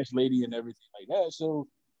nice lady and everything like that. So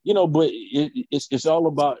but it's all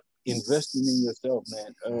about investing in yourself,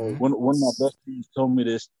 man. One of my best friends told me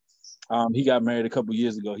this. He got married a couple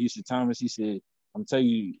years ago. He said, Thomas, he said, I'm telling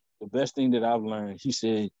you, the best thing that I've learned, he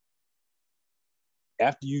said,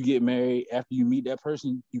 after you get married, after you meet that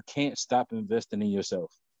person, you can't stop investing in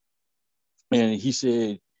yourself. And he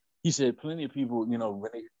said plenty of people,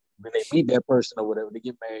 when they meet that person or whatever, they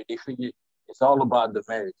get married, they figure it's all about the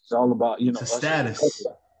marriage. It's all about, the status.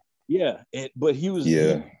 Yeah. But he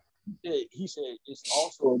said it's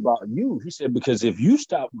also about you. He said, because if you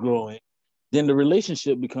stop growing, then the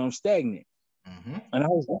relationship becomes stagnant. Mm-hmm. And I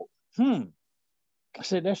was like, I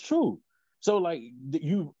said, that's true. So like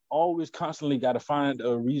you always constantly got to find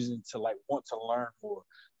a reason to like want to learn more,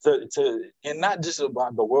 to and not just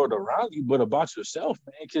about the world around you, but about yourself,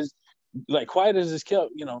 man. Because like quiet as it's kept,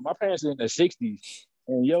 my parents are in their 60s,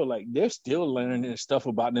 and like they're still learning stuff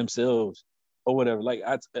about themselves or whatever. Like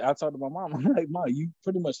I talked to my mom, I'm like, Mom, you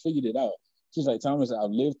pretty much figured it out. She's like, Thomas, I've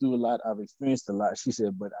lived through a lot, I've experienced a lot. She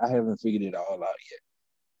said, but I haven't figured it all out yet.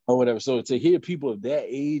 Or whatever. So to hear people of that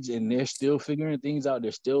age and they're still figuring things out,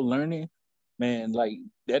 they're still learning, man, like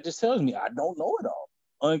that just tells me I don't know it all.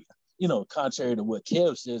 Contrary to what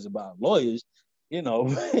Kev says about lawyers, but I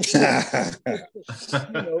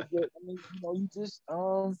mean, you just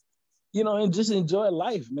and just enjoy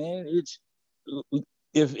life, man. It's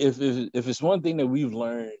if it's one thing that we've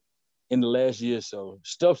learned in the last year or so,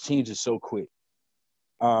 stuff changes so quick.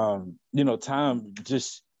 Time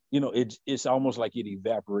just it's almost like it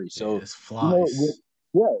evaporates. So it flies.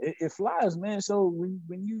 It flies, man. So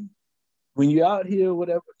when you're out here,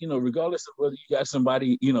 whatever, regardless of whether you got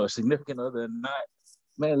somebody, a significant other or not,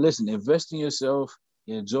 man, listen, invest in yourself,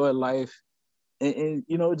 enjoy life, and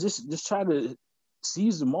just try to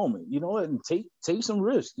seize the moment, and take some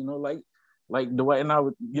risk, like Dwight and I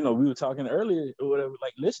would, we were talking earlier or whatever,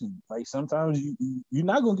 like, listen, like sometimes you're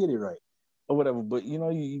not gonna get it right or whatever, but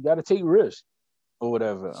you got to take risks. or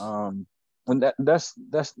whatever. And that's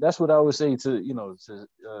what I would say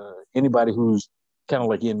to anybody who's kind of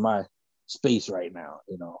like in my space right now.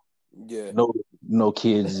 Yeah. No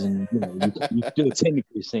kids, and you still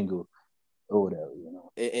technically single or whatever.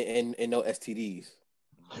 And no STDs.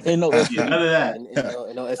 And no None STDs. of that.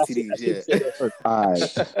 And no STDs. I should say that first. All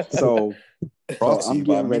right. So Brought to I'm you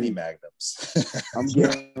by getting Mini ready. Magnums. I'm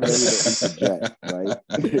getting ready to interject, right?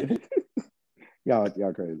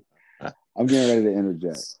 y'all crazy. I'm getting ready to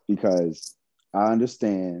interject because I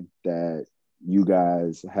understand that you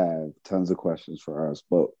guys have tons of questions for us,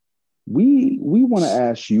 but we want to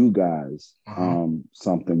ask you guys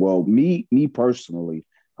something. Well, me personally,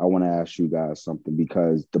 I want to ask you guys something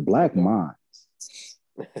because the Black Minds,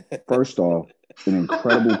 first off, an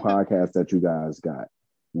incredible podcast that you guys got.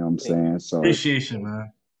 You know what I'm saying? So Appreciation,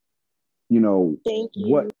 man. Thank you.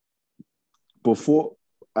 What before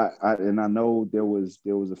I know there was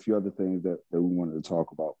a few other things that we wanted to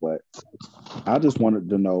talk about, but I just wanted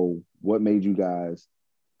to know what made you guys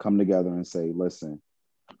come together and say, listen,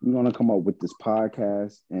 we're going to come up with this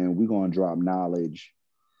podcast and we're going to drop knowledge,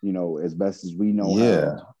 as best as we know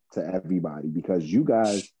how to everybody, because you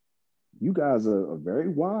guys are very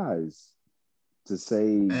wise, to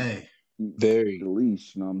say very the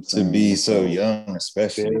least, you know what I'm saying? To be so young,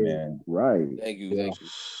 especially, man. Right. Thank you.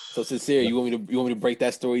 So Sincere, you want me to break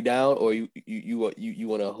that story down, or you want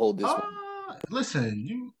to hold this one?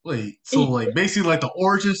 Listen, so like basically like the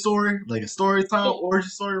origin story, like a story time origin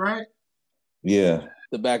story, right? Yeah.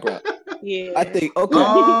 The background. Yeah. I think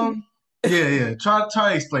okay. Yeah. Try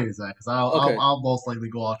to explain that, because I'll most likely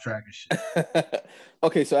go off track and shit.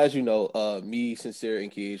 Okay, so as you know, me, Sincere,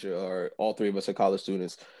 and Keisha are all three of us are college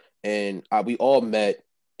students, and we all met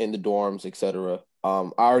in the dorms, etc.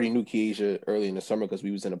 I already knew Keisha early in the summer because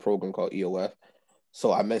we was in a program called EOF.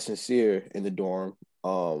 So I met Sincere in the dorm.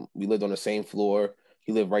 We lived on the same floor.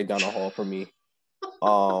 He lived right down the hall from me.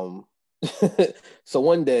 So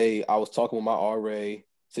one day I was talking with my RA.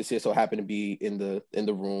 Sincere so happened to be in the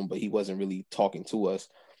room, but he wasn't really talking to us.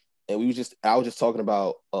 And I was just talking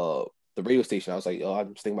about the radio station. I was like,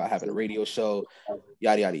 I'm just thinking about having a radio show,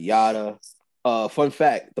 yada yada yada. Fun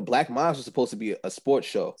fact: the Black Minds was supposed to be a sports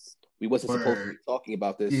show. We wasn't supposed to be talking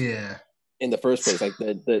about this in the first place.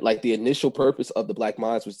 Like the initial purpose of the Black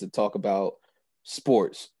Minds was to talk about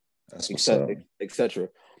sports, etc.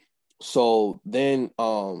 So then,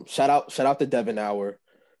 shout out to Devin Hour,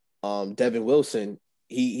 Devin Wilson.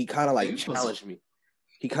 He kind of like challenged me.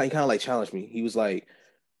 He kind of like challenged me. He was like,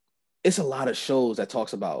 it's a lot of shows that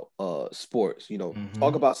talks about sports,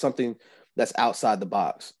 talk about something that's outside the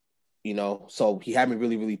box, So he had me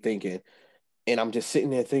really, really thinking. And I'm just sitting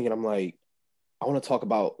there thinking, I'm like, I want to talk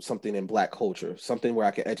about something in Black culture, something where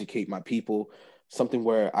I can educate my people, something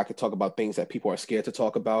where I could talk about things that people are scared to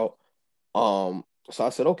talk about. So I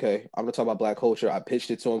said, okay, I'm gonna talk about Black culture. I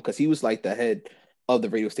pitched it to him because he was like the head of the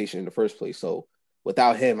radio station in the first place. So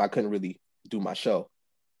without him, I couldn't really do my show.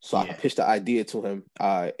 So I pitched the idea to him,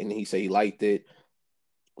 and he said he liked it.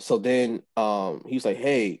 So then he was like,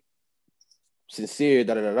 hey, Sincere,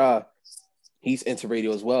 da-da-da-da, he's into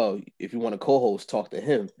radio as well. If you want to co-host, talk to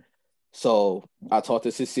him. So I talked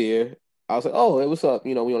to Sincere. I was like, oh, hey, what's up?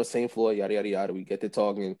 We on the same floor, yada, yada, yada. We get to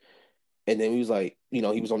talking. And then he was like, he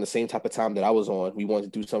was on the same type of time that I was on. We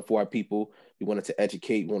wanted to do something for our people. We wanted to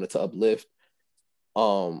educate. We wanted to uplift.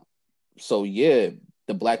 So yeah,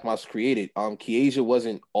 the Black Minds created. Kiesia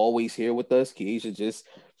wasn't always here with us. Kiesia just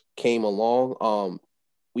came along.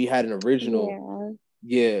 We had an original.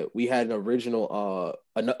 Yeah, we had an original.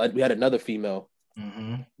 We had another female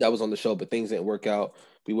that was on the show, but things didn't work out.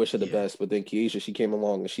 We wish her the best. But then Kiesia, she came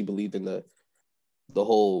along and she believed in the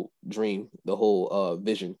whole dream, the whole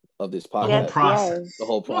vision of this podcast. The whole process. The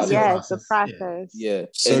whole process. Yes, the process. Yeah.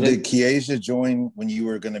 So did Kiesia join when you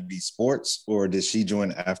were going to be sports, or did she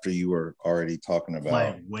join after you were already talking about?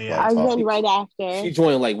 I joined right after. She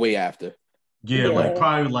joined like way after. Yeah, like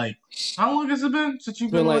probably like how long has it been since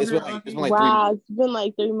you've been? It's been like 3 months. Wow, it's been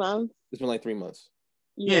like 3 months. It's been like 3 months.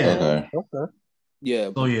 Yeah. Okay.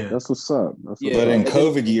 Yeah. Oh yeah. That's what's up. But in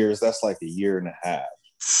COVID years, that's like a year and a half.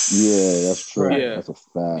 Yeah, that's true. Yeah. That's a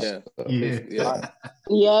fact.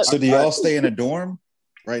 Yeah. So do y'all stay in a dorm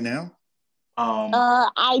right now?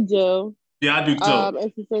 I do. Yeah, I do too.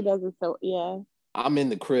 And Sincere doesn't, so yeah. I'm in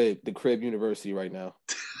the crib university right now.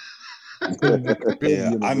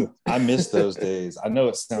 Yeah, I miss those days. I know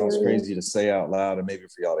it sounds crazy to say out loud and maybe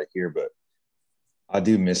for y'all to hear, but I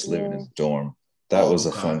do miss living in the dorm. That was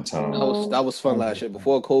a fun time. That was fun last year.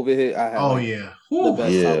 Before COVID hit, I had the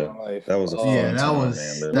best time of my life. That was a fun time,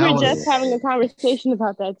 man. We were just having a conversation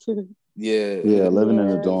about that too. Yeah, living in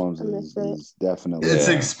the dorms is definitely it's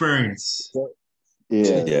an experience.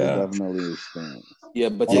 Yeah, they definitely expand. Yeah,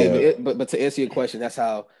 but to answer your question, that's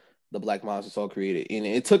how the Black Minds was all created. And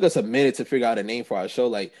it took us a minute to figure out a name for our show.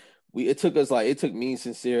 Like it took me and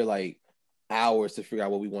Sincere like hours to figure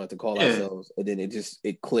out what we wanted to call ourselves. And then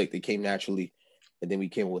it clicked. It came naturally. And then we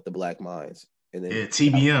came up with the Black Minds. And then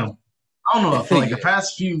TBM. I don't know. For like the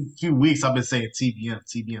past few weeks, I've been saying TBM,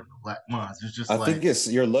 the Black Minds. It's just I think it's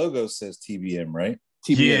your logo says TBM, right?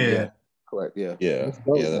 TBM, yeah. Correct, yeah. Yeah.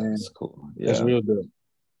 That's cool. Yeah. That's real dope.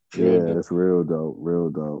 It's real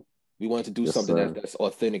dope. We wanted to do something that's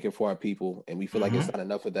authentic and for our people, and we feel like it's not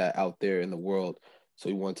enough of that out there in the world. So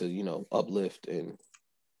we want to, uplift and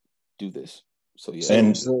do this. So yeah.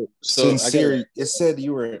 And Sincere, it said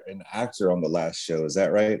you were an actor on the last show. Is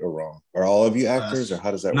that right or wrong? Are all of you actors, or how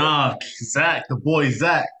does that work? Nah, Zach, the boy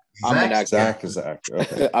Zach. I'm an actor. Zach is an actor.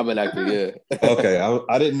 Okay. I'm an actor. Yeah. Okay.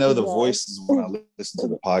 I didn't know the voices when I listened to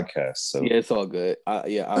the podcast. So yeah, it's all good. I'm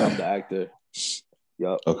the actor.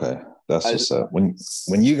 Yep. Okay, that's what's up. When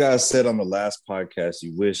you guys said on the last podcast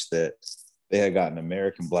you wish that they had gotten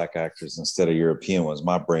American Black actors instead of European ones,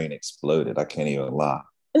 my brain exploded. I can't even lie.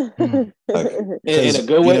 Like, in a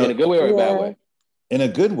good way, in a good way or a bad way? In a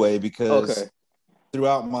good way, because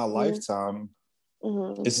throughout my lifetime,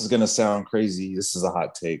 this is gonna sound crazy. This is a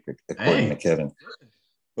hot take according to Kevin,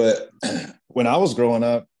 but when I was growing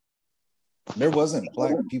up, there wasn't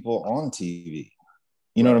Black people on TV.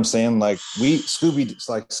 You know what I'm saying? Like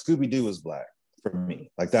Scooby-Doo was Black for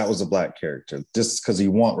me. Like that was a Black character just because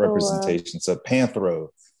you want representation. So Panthro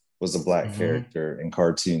was a Black character in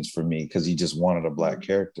cartoons for me because you just wanted a Black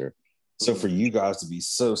character. So for you guys to be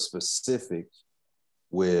so specific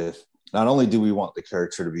with not only do we want the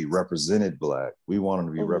character to be represented Black, we want him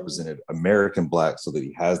to be represented American Black so that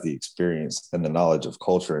he has the experience and the knowledge of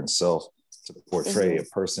culture and self to portray a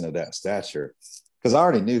person of that stature. Because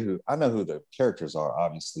I know who the characters are,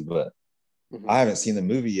 obviously, but I haven't seen the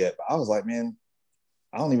movie yet. But I was like, man,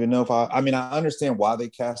 I don't even know if I understand why they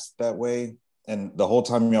cast it that way. And the whole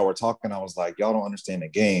time y'all were talking, I was like, y'all don't understand the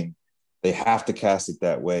game. They have to cast it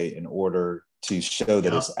that way in order to show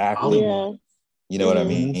that it's acting. Yeah. You know what I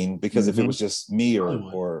mean? Because if it was just me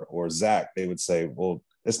or Zach, they would say, well,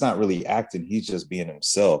 it's not really acting. He's just being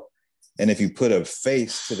himself. And if you put a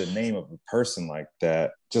face to the name of a person like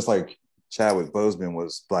that, just like Chadwick Boseman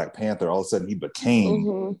was Black Panther, all of a sudden he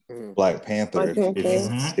became Black Panther.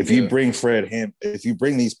 If you bring if you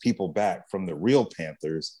bring these people back from the real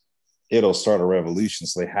Panthers, it'll start a revolution.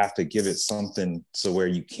 So they have to give it something so where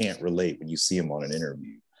you can't relate when you see them on an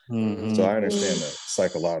interview. So I understand the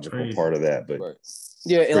psychological part of that, but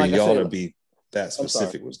and for like y'all to be that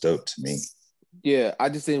specific was dope to me. Yeah, I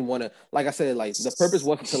just didn't want to, like I said, like the purpose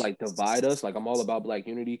wasn't to like divide us. Like I'm all about Black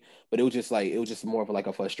unity, but it was just more of like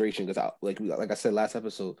a frustration because like I said last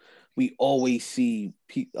episode, we always see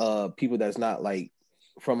people that's not like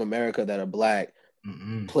from America that are Black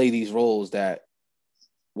play these roles that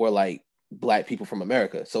were like Black people from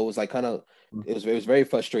America. So it was like kind of it was very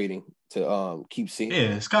frustrating to keep seeing.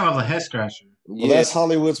 Yeah, it's kind of a head scratcher. Well, that's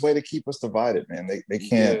Hollywood's way to keep us divided, man. They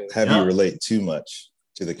can't have you relate too much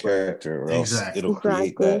to the character, or else it'll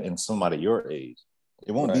create that in somebody your age.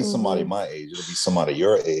 It won't be somebody my age. It'll be somebody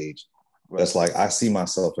your age that's like, I see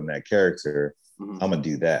myself in that character. I'm gonna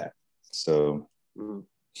do that. So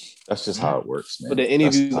that's just how it works, man. But did any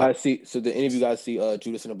of you guys see? So did any of you guys see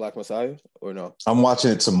Judas and the Black Messiah or no? I'm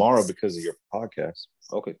watching it tomorrow because of your podcast.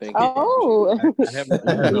 Okay, thank you. Oh, I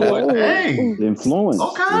haven't. Hey, influence.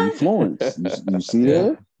 Okay. Influence. You see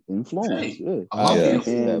that? Influence. Hey,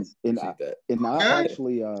 And I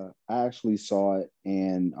actually saw it,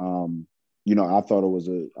 and I thought it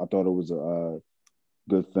was a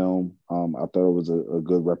good film. I thought it was a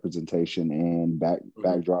good representation and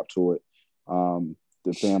backdrop to it.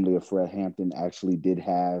 The family of Fred Hampton actually did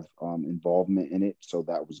have involvement in it, so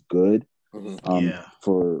that was good.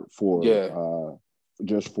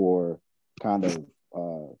 Just for kind of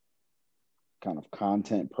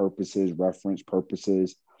content purposes, reference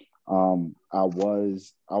purposes. I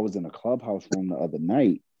was in a clubhouse room the other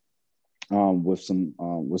night with some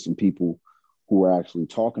people who were actually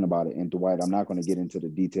talking about it. And Dwight, I'm not going to get into the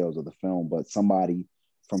details of the film, but somebody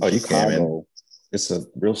from Chicago. It's a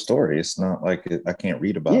real story. It's not like I can't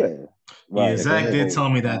read about it. Right. Yeah, Zach did tell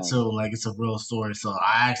me that too. Like it's a real story. So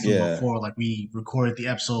I asked him before, like we recorded the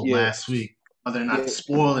episode last week, whether or not to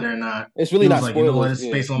spoil it or not. It's really not like, spoilers.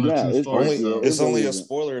 It's based on the true story. It's only a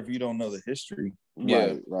spoiler if you don't know the history.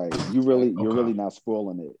 Right. You're really not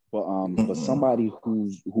spoiling it. But somebody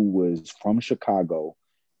who was from Chicago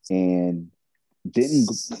and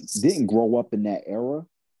didn't grow up in that era,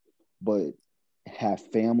 but have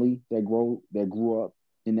family that grew up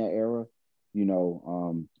in that era,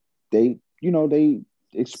 they they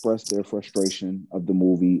expressed their frustration of the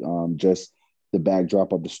movie. Just the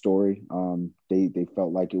backdrop of the story. They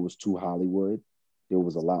felt like it was too Hollywood. There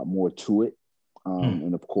was a lot more to it.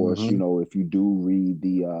 And of course, if you do read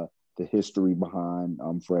the history behind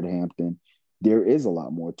Fred Hampton, there is a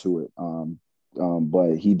lot more to it.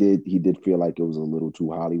 But he did feel like it was a little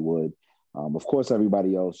too Hollywood. Of course,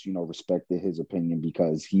 everybody else, respected his opinion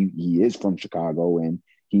because he is from Chicago and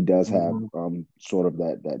he does have sort of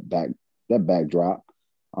that backdrop.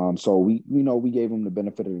 So we gave him the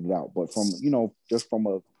benefit of the doubt. But from just from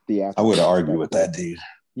a theatrical, I would argue with that dude.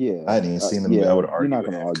 Yeah, I hadn't even seen him. I would argue. You're not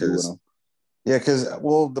going to argue with him. Yeah, because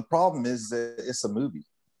the problem is that it's a movie,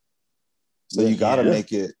 so you got to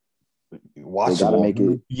make it watchable. They got to make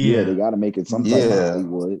it. Yeah, they got to make it some type of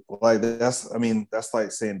Hollywood. Like that's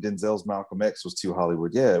like saying Denzel's Malcolm X was too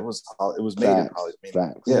Hollywood. Yeah, it was made in Hollywood.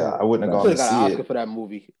 Facts. Yeah, I wouldn't have gone to see it. Got an Oscar for that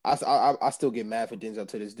movie. I still get mad for Denzel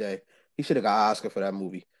to this day. He should have got an Oscar for that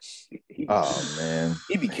movie. Oh man,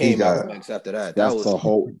 he became Malcolm X after that. That's a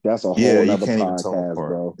whole other podcast,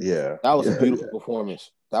 bro. Yeah, that was a beautiful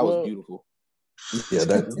performance. That was beautiful. Yeah,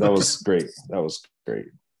 that was great. That was great.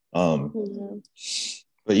 But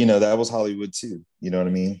that was Hollywood too. You know what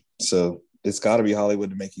I mean? So it's got to be Hollywood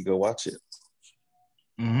to make you go watch it.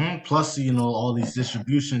 Plus, all these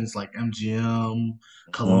distributions like MGM,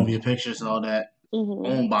 Columbia Pictures, and all that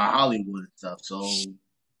owned by Hollywood and stuff. So,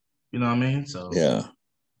 you know what I mean? So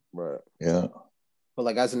right, yeah. But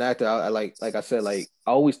like as an actor, I like I said, like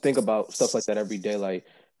I always think about stuff like that every day. Like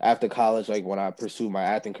after college, like when I pursue my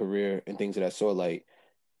acting career and things of that sort, like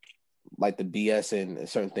the BS and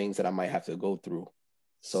certain things that I might have to go through.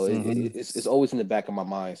 So it's always in the back of my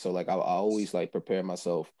mind. So like I always like prepare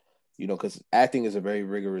myself, because acting is a very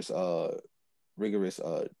rigorous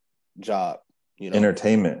job.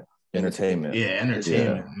 Entertainment. Yeah,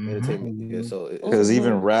 entertainment. Yeah. So because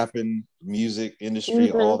even rapping, music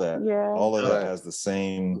industry, all of that has the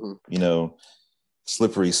same,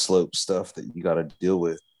 slippery slope stuff that you got to deal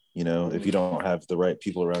with. If you don't have the right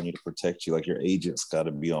people around you to protect you, like your agent's got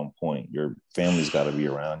to be on point, your family's got to be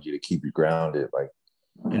around you to keep you grounded,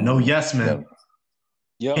 and no yes men.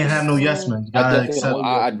 Yeah, can't have no yes men. I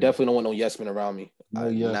definitely don't want no yes men around me.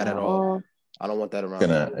 Not at all. I don't want that around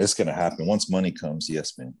me. It's gonna happen once money comes.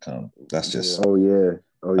 Yes men come. That's just. Oh yeah.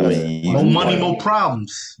 I mean, no money, no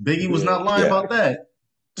problems. Biggie was not lying about that.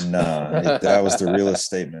 Nah, that was the realest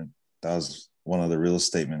statement. That was one of the realest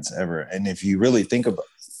statements ever. And if you really think about,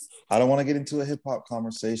 I don't want to get into a hip hop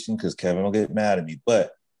conversation because Kevin will get mad at me.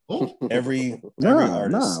 But every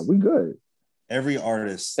artist, we good. Every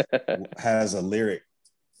artist has a lyric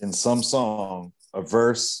in some song, a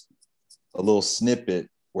verse, a little snippet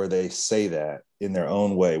where they say that in their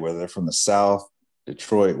own way, whether they're from the South,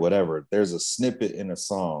 Detroit, whatever. There's a snippet in a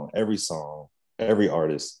song, every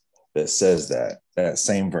artist that says that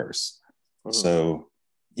same verse. So,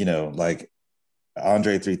 like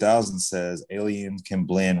Andre 3000 says, aliens can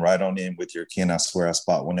blend right on in with your kin. I swear I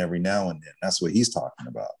spot one every now and then. That's what he's talking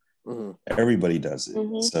about. Everybody does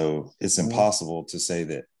it. So it's impossible to say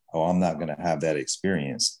that, I'm not going to have that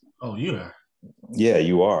experience. Oh, you are. Yeah,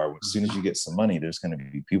 you are. As soon as you get some money, there's going to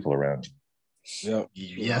be people around you. Yep.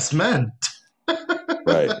 Yes, men.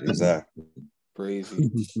 Right, exactly.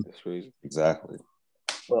 Crazy. That's crazy. Exactly.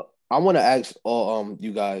 Well, I want to ask all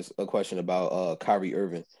you guys a question about Kyrie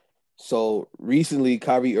Irving. So recently,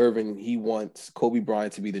 Kyrie Irving, he wants Kobe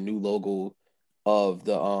Bryant to be the new logo of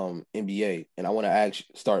the NBA. And I want to ask,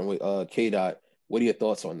 starting with K-Dot, what are your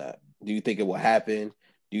thoughts on that? Do you think it will happen?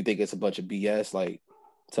 Do you think it's a bunch of BS? Like,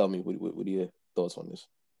 tell me, what are your thoughts on this?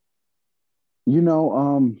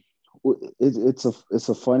 It's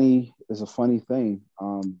a funny thing.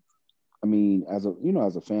 I mean, as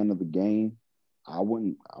a fan of the game, I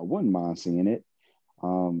wouldn't mind seeing it.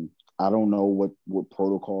 I don't know what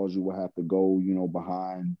protocols you would have to go,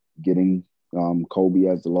 behind getting Kobe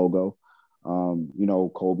as the logo.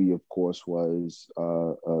 Kobe, of course, was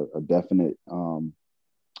a definite,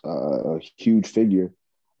 a huge figure.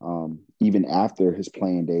 Even after his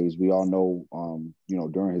playing days, we all know,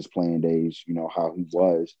 during his playing days, how he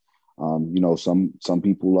was. Some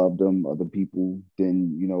people loved him, other people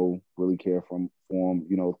didn't, really care for him,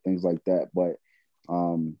 things like that. But,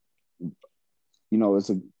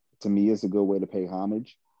 to me, it's a good way to pay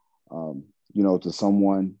homage, to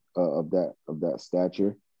someone of that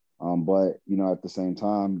stature. But at the same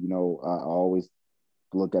time, I always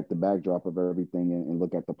look at the backdrop of everything and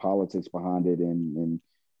look at the politics behind it, and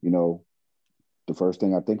the first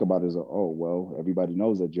thing I think about is, everybody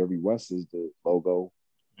knows that Jerry West is the logo.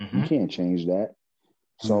 You can't change that.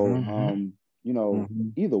 So,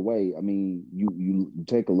 either way, I mean, you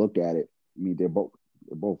take a look at it. I mean, they're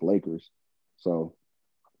both Lakers. So,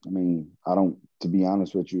 I mean, I don't. To be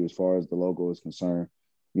honest with you, as far as the logo is concerned,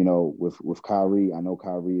 you know, with Kyrie, I know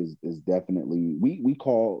Kyrie is definitely we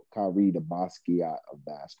call Kyrie the Basquiat of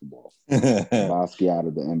basketball, the Basquiat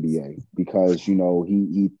of the NBA, because you know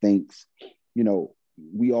he thinks, you know,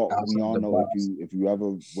 we all know if you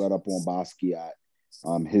ever read up on Basquiat,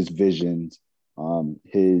 his visions,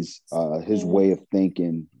 his way of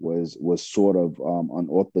thinking was sort of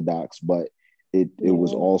unorthodox, but it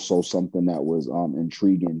was also something that was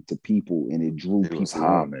intriguing to people, and it drew people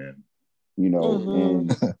high, in. man. You know, and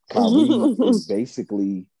Kyrie is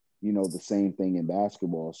basically, you know, the same thing in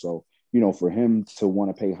basketball. So, you know, for him to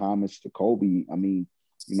want to pay homage to Kobe, I mean,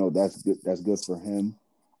 you know, that's good. That's good for him.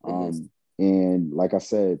 And like I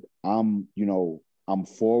said, I'm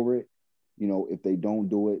for it. You know, if they don't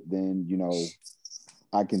do it, then, you know,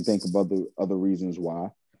 I can think of other reasons why.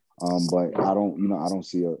 But I don't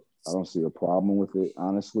see a problem with it,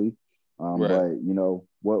 honestly. But you know,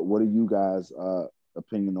 what are you guys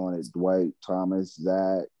opinion on it? Dwight, Thomas,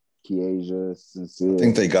 Zach, Kiesha, Sincere. I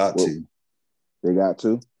think they got to. They got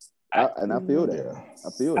to. I feel that. Yeah.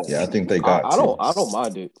 I feel that. Yeah, I think they got to. I don't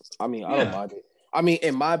mind it. I mean, I don't mind it. I mean,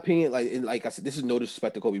 in my opinion, like I said, this is no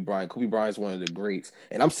disrespect to Kobe Bryant. Kobe Bryant is one of the greats,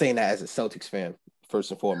 and I'm saying that as a Celtics fan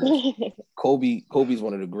first and foremost. Kobe's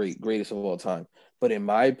one of the greatest of all time. But in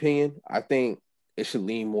my opinion, I think it should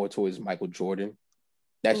lean more towards Michael Jordan.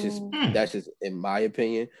 That's just in my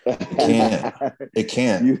opinion. It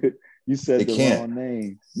can't. You said the wrong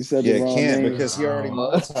name. You said the wrong name because he already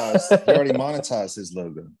monetized his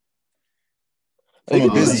logo. From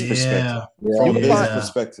a business perspective. From a business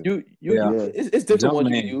perspective. It's different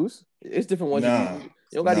ones you use. It's different ones you use.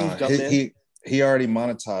 You don't got to use Jumpman. He already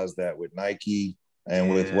monetized that with Nike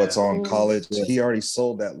and with what's on college. He already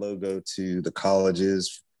sold that logo to the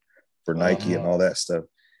colleges for Nike and all that stuff.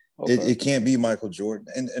 Okay. It can't be Michael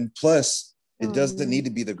Jordan. And plus, it doesn't need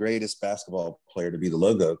to be the greatest basketball player to be the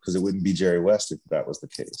logo, because it wouldn't be Jerry West if that was the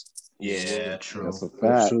case. Yeah, true. That's a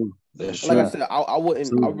fact. That's true. Like I said, I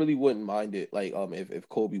really wouldn't mind it. Like, if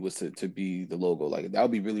Kobe was to be the logo, like that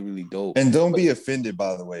would be really, really dope. And don't be offended,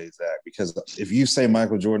 by the way, Zach, because if you say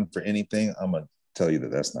Michael Jordan for anything, I'm gonna tell you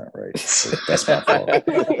that's not right. So that's my fault. The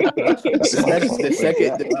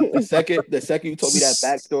second you told me that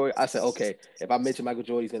backstory, I said, okay, if I mention Michael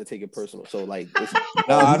Jordan, he's gonna take it personal. So like,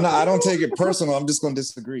 no, I don't take it personal. I'm just gonna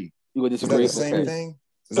disagree. You would disagree? Is that the same thing?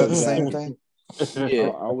 Is that the same thing?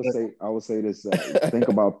 Yeah, I would say this. Think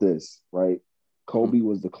about this, right? Kobe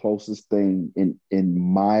was the closest thing in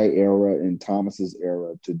my era, in Thomas's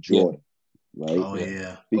era, to Jordan, right? Oh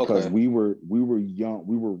yeah, because we were young,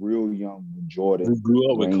 we were real young when Jordan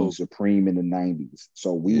reigned supreme in the '90s.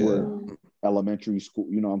 So we were elementary school.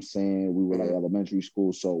 You know what I'm saying? We were like elementary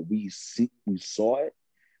school, so we saw it,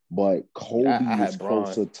 but Kobe was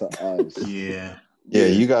closer to us. Yeah,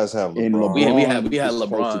 you guys have LeBron. We had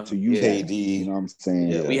LeBron to you, KD. You know what I'm saying?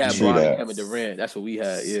 Yeah, we had Bron and Kevin Durant. That's what we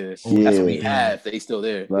had. Yeah, that's what we have. They still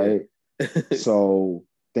there, right? So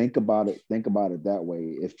think about it that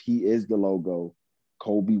way. If he is the logo,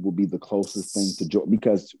 Kobe will be the closest thing to Jordan,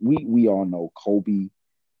 because we all know Kobe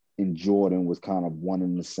and Jordan was kind of one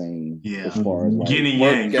and the same. As far as like yin and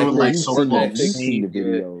yang. They were like so close. You've seen the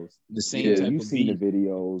videos. The same. You've seen the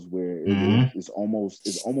videos where it's almost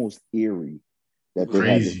eerie. That they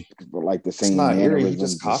had like the same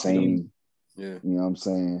mannerisms, the same. Yeah, you know what I'm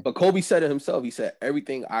saying. But Kobe said it himself. He said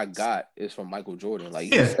everything I got is from Michael Jordan.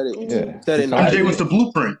 Like he said it. Yeah. Said it. MJ was the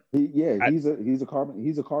blueprint. He's a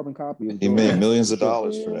carbon copy. He made millions of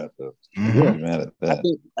dollars for that, though. Yeah, mad at that.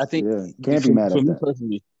 I think can't be mad at that.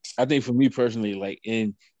 Personally, I think for me personally, like,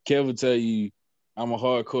 and Kev will tell you, I'm a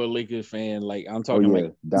hardcore Lakers fan. Like, I'm talking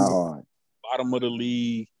like die hard, bottom of the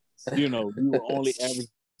league. You know, we were only average.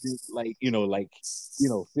 15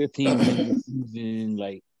 minutes a season,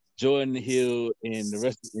 like Jordan Hill and the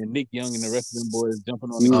rest, and Nick Young and the rest of them boys jumping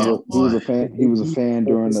on the court. He was a fan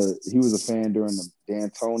during the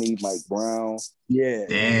D'Antoni, Mike Brown,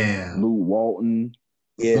 Luke Walton.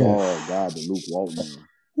 Oh God, the Luke Walton.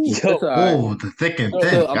 The thick and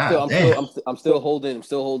thin. I'm still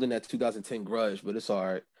holding that 2010 grudge, but it's all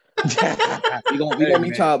right. we gonna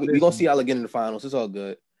meet y'all. We gonna see y'all again in the finals. It's all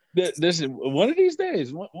good. Listen, one of these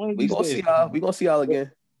days, we gonna see y'all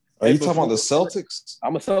again. Are you talking about the Celtics?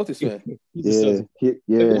 I'm a Celtics fan. Yeah.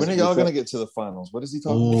 When are y'all gonna get to the finals? What is he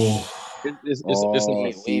talking about? We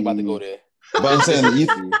ain't about to go there. But I'm saying,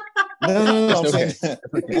 no.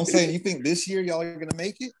 I'm saying, you think this year y'all are gonna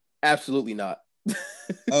make it? Absolutely not.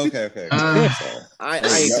 Okay. Sorry. I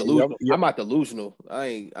ain't delusional. Yep. I'm not delusional.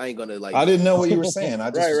 I ain't gonna like. I didn't know what you were saying. I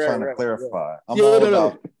just was trying to clarify. I'm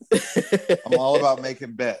all about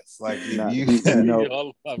making bets. Like you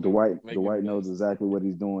Dwight knows exactly what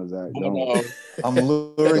he's doing. Zach, I'm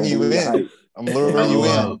luring you in. I'm luring you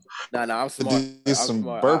in. Nah, I'm smart. Do some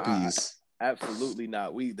burpees. Absolutely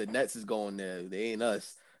not. The Nets is going there. They ain't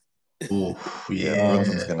us. Yeah,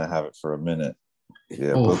 Brooklyn's gonna have it for a minute.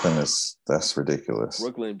 Yeah, Brooklyn that's ridiculous.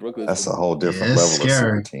 Brooklyn. That's a whole different level of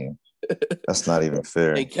super team. That's not even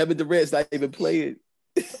fair. And Kevin Durant's not even playing.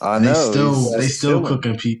 I know. They still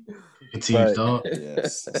cooking teams, dog.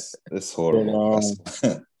 Yes, it's horrible.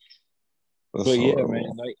 But yeah,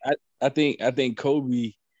 man. Like I think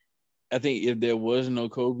Kobe. I think if there was no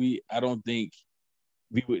Kobe, I don't think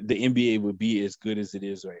the NBA would be as good as it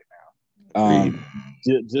is right now.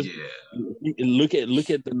 Just look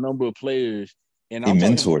at the number of players, and he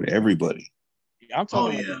mentored everybody. I'm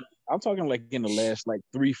talking like in the last like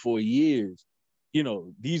 3-4 years.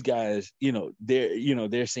 These guys,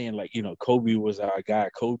 they're saying like, Kobe was our guy.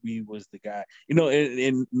 Kobe was the guy.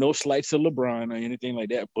 And no slights to LeBron or anything like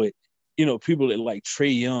that, but people that like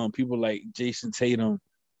Trae Young, people like Jason Tatum.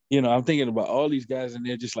 I'm thinking about all these guys, and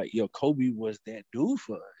they're just like, Kobe was that dude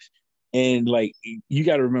for us. And like, you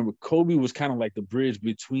got to remember, Kobe was kind of like the bridge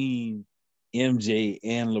between MJ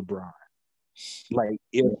and LeBron. Like,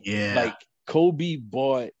 like Kobe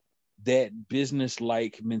bought that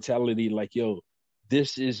business-like mentality. Like,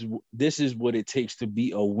 this is what it takes to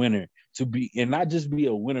be a winner, and not just be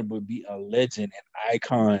a winner, but be a legend, an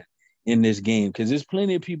icon in this game. Because there's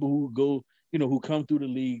plenty of people who go, who come through the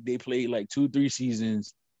league, they play like 2-3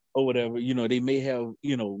 seasons or whatever. They may have,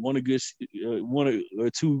 one or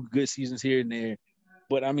two good seasons here and there.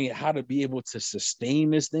 But I mean, how to be able to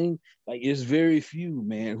sustain this thing, like it's very few,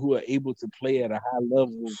 man, who are able to play at a high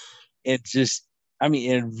level and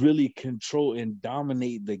and really control and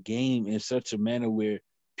dominate the game in such a manner where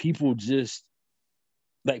people just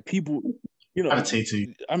gravitate to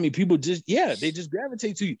you. I mean, people they just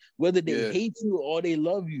gravitate to you, whether they hate you or they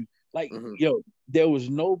love you. Like, there was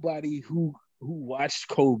nobody who watched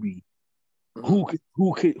Kobe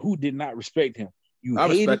who did not respect him. I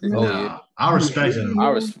respect him. I respect him.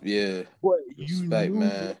 But you knew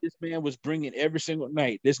man. This man was bringing every single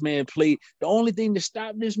night. This man played. The only thing that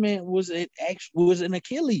stopped this man was an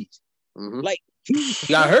Achilles. Like he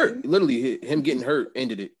got hurt. Literally, him getting hurt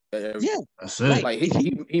ended it. That's it. Like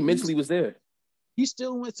he mentally was there. He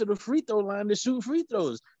still went to the free throw line to shoot free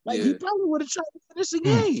throws. Like he probably would have tried to finish the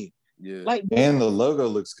game. Yeah. Like, and the logo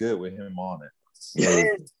looks good with him on it. Yeah.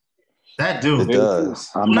 That dude. It does.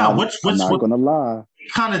 I'm not gonna lie.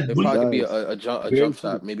 It probably could be a jump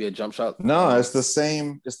shot, maybe a jump shot. No, it's the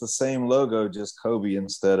same logo, just Kobe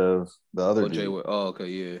instead of the other dude. Oh, okay,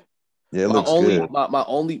 yeah. Yeah, it looks good. My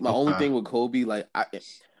only thing with Kobe, like I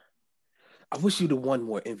wish you'd have won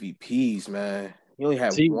more MVPs, man. You only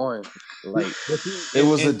had one. Like it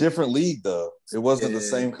was a different league, though. It wasn't the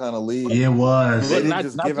same kind of league. It was. They didn't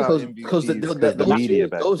just give out MVPs because the media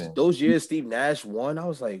back then. Those years Steve Nash won, I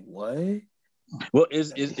was like, what? Well,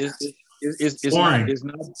 it's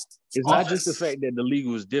not just the fact that the league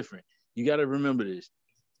was different. You got to remember this.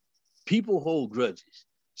 People hold grudges.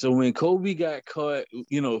 So when Kobe got caught,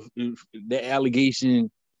 the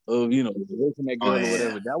allegation of, raping that girl or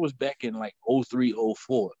whatever, that was back in like 03,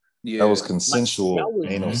 04. Yeah, that was consensual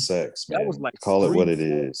anal sex, man. That was like call it what it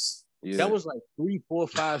is. Yeah. That was like 3, 4,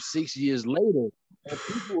 5, 6 years later, and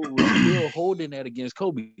people were still holding that against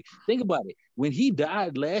Kobe. Think about it. When he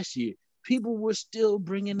died last year, people were still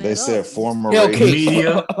bringing that up. They said former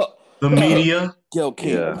media, the media.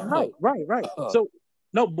 Right. So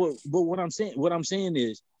no, but what I'm saying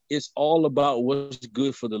is, it's all about what's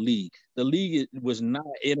good for the league. The league was not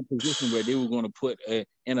in a position where they were going to put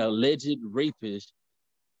an alleged rapist,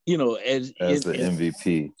 as the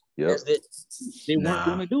MVP. Yep. They weren't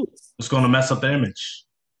going to do it. It's going to mess up the image.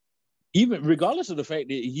 Even regardless of the fact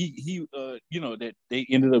that he that they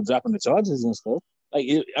ended up dropping the charges and stuff. Like,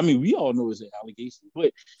 we all know it's an allegation,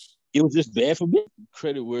 but it was just bad for business.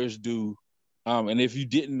 Credit where it's due. And if you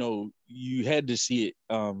didn't know, you had to see it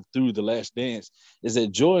through The Last Dance, is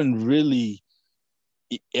that Jordan really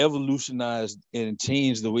evolutionized and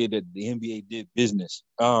changed the way that the NBA did business,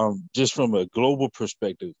 just from a global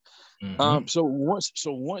perspective. Mm-hmm. So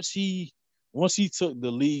once he took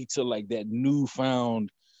the league to like that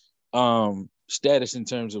newfound status in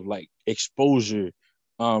terms of like exposure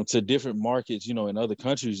to different markets, in other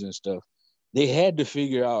countries and stuff, they had to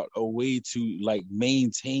figure out a way to like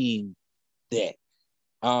maintain that.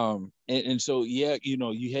 And so, you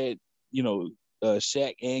had,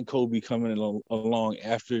 Shaq and Kobe coming along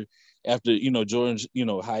after Jordan's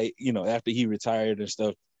after he retired and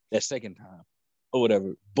stuff that second time or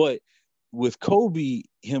whatever. But with Kobe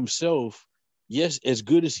himself, yes, as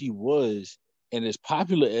good as he was and as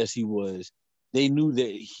popular as he was, they knew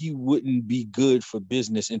that he wouldn't be good for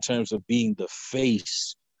business in terms of being the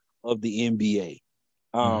face of the NBA.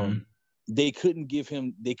 They couldn't give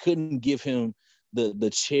him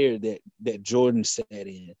the chair that Jordan sat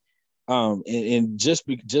in. And just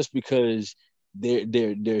because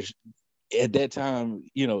there's at that time,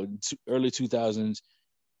 early 2000s,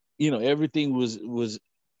 everything was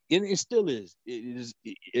and it still is.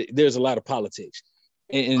 There's a lot of politics,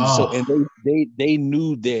 and so they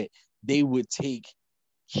knew that they would take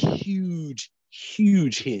huge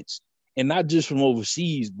hits, and not just from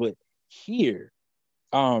overseas, but here.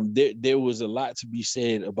 There was a lot to be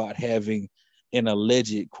said about having an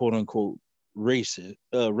alleged quote unquote rapist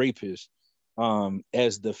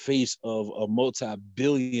as the face of a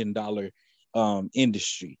multi-billion-dollar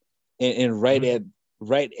industry, and right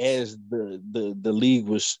as the league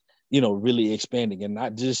was really expanding, and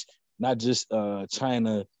not just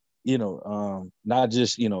China, not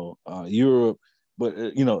just Europe, but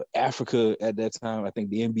Africa at that time. I think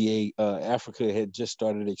the NBA Africa had just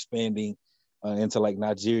started expanding into like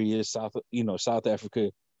Nigeria, South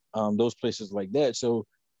Africa, those places like that. So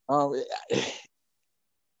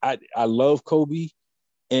I love Kobe,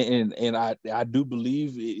 and I do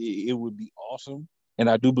believe it would be awesome, and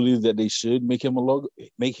I do believe that they should make him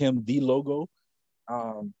the logo.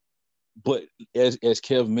 But as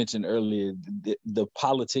Kev mentioned earlier, the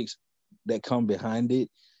politics that come behind it,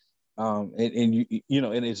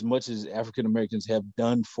 and as much as African Americans have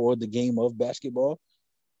done for the game of basketball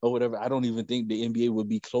or whatever, I don't even think the NBA would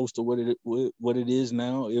be close to what it is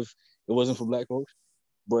now if it wasn't for Black folks.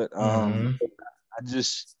 But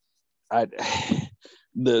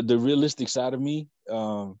the realistic side of me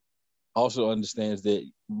also understands that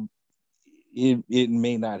it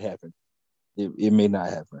may not happen. It may not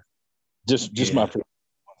happen. Just my opinion.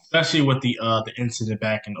 Especially with the incident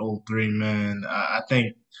back in 03, man. I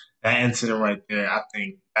think that incident right there, I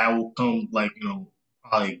think that will come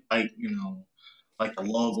probably like the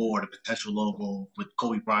logo or the potential logo with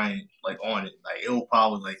Kobe Bryant on it. Like it will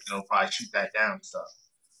probably probably shoot that down and stuff.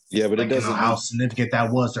 Yeah, but it doesn't how significant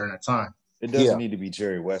that was during that time. It doesn't need to be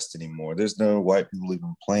Jerry West anymore. There's no white people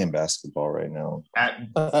even playing basketball right now.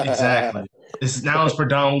 Exactly. It's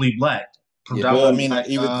predominantly black. Well, I mean,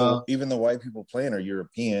 even the white people playing are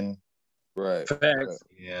European. Right.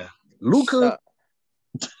 Yeah. Luka.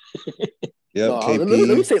 Yep. No, KP.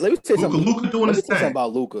 let me say something. Luka doing his thing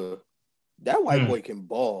about Luka. That white boy can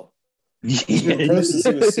ball. He's been pro since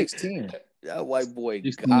he was 16. That white boy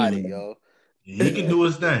got it, yo. He can do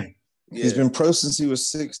his thing. Yeah. He's been pro since he was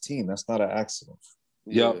 16. That's not an accident.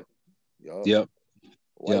 Yep.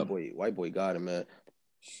 White boy got it, man.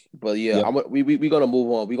 But yeah, we gonna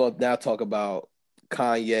move on. We're gonna now talk about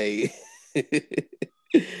Kanye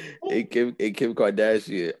and Kim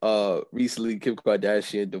Kardashian. Recently Kim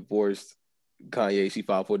Kardashian divorced Kanye. She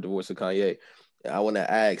filed for divorce of Kanye. And I want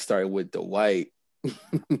to ask, starting with the white. You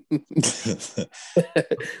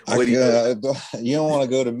don't want to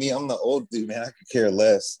go to me. I'm the old dude, man. I could care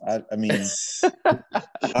less. I mean,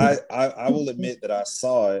 I will admit that I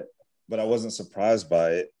saw it, but I wasn't surprised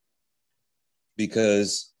by it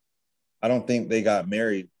because I don't think they got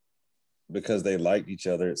married because they liked each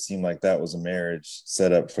other. It seemed like that was a marriage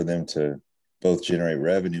set up for them to both generate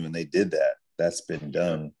revenue, and they did that. That's been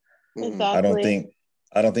done. Exactly.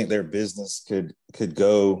 I don't think their business could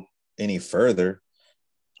go any further.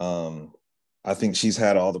 I think she's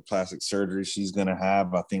had all the plastic surgery she's gonna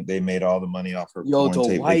have. I think they made all the money off her. Yo,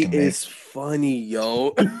 the white is funny,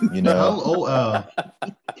 yo. You know,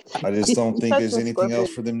 I just don't think there's anything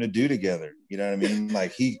else for them to do together. You know what I mean?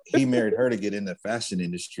 Like he married her to get in the fashion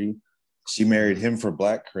industry. She married him for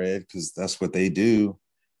black cred because that's what they do.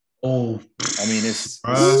 Oh, I mean, it's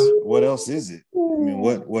what else is it? I mean,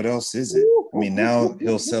 what else is it? I mean, now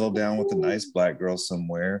he'll settle down with a nice black girl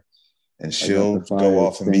somewhere, and she'll go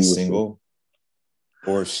off and be single,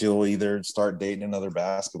 or she'll either start dating another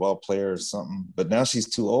basketball player or something. But now she's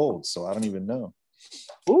too old, so I don't even know.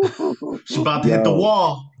 She's about to hit the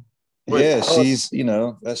wall. Yeah, she's,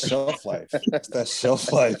 that's shelf life. That's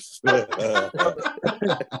shelf life.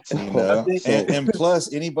 And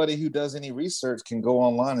plus, anybody who does any research can go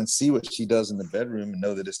online and see what she does in the bedroom and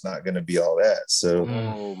know that it's not going to be all that. So,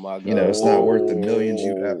 oh my God. It's not worth the millions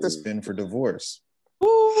you'd have to spend for divorce.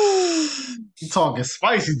 You talking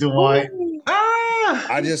spicy, Dwight?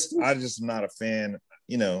 I just am not a fan.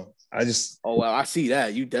 I just. Oh well, I see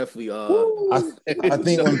that. You definitely. I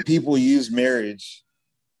think when people use marriage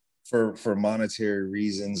for monetary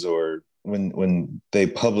reasons, or when they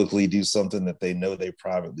publicly do something that they know they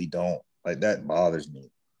privately don't, like that bothers me.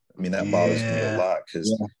 I mean, that bothers me a lot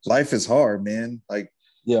because life is hard, man. Like,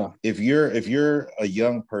 if you're a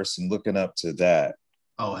young person looking up to that,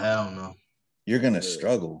 oh hell no, you're gonna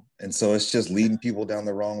struggle, and so it's just leading people down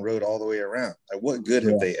the wrong road all the way around. Like, what good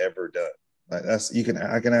have they ever done? Like,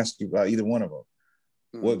 I can ask you about either one of them.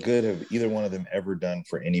 What good have either one of them ever done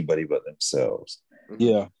for anybody but themselves?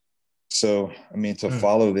 Yeah. So, I mean, to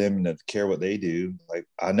follow them and to care what they do, like,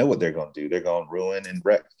 I know what they're going to do. They're going to ruin and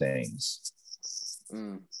wreck things.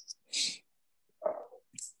 And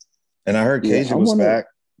I heard Kasia was back.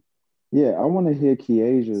 Yeah, I want to hear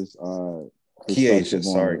Kiasia's Kiasia,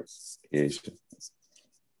 sorry. Kiasia.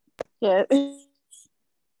 Yeah.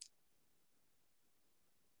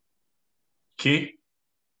 Key?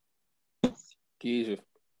 Kiasia.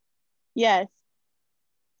 Yes.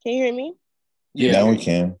 Can you hear me? Yeah, now we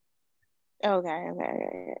can. Okay.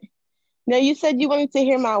 Now you said you wanted to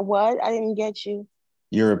hear my what? I didn't get you.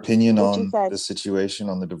 Your opinion on the situation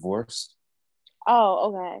on the divorce? Oh,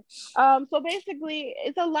 okay. So basically,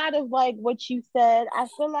 it's a lot of like what you said. I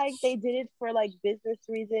feel like they did it for like business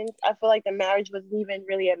reasons. I feel like the marriage wasn't even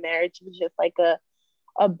really a marriage; it was just like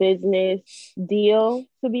a business deal,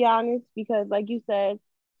 to be honest. Because, like you said,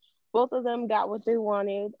 both of them got what they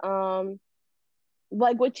wanted.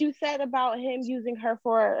 Like what you said about him using her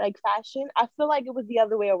for like fashion, I feel like it was the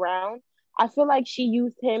other way around. I feel like she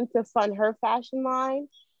used him to fund her fashion line,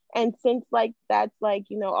 and since like that's like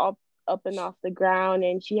all up and off the ground,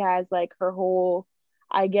 and she has like her whole,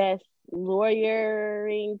 I guess,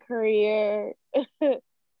 lawyering career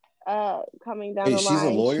coming down the line. She's a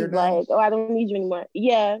lawyer she's now? like, oh, I don't need you anymore.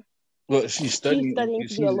 Yeah. Well, she's studying to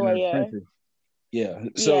be a lawyer. Yeah.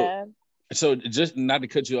 Yeah. So just not to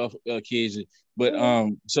cut you off, Kiasia, but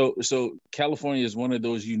so California is one of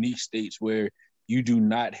those unique states where you do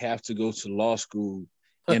not have to go to law school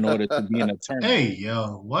in order to be an attorney. Hey,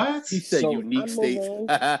 yo, what? He said unique states.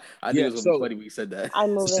 I think it was gonna be funny when you said that.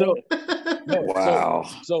 I'm moving. So, wow.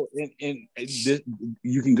 So this,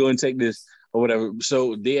 you can go and take this or whatever.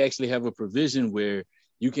 So they actually have a provision where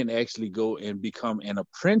you can actually go and become an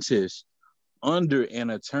apprentice under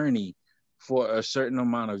an attorney for a certain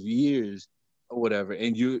amount of years or whatever,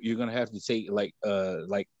 and you're gonna have to take like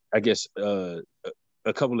I guess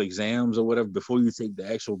a couple exams or whatever before you take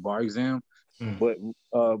the actual bar exam. But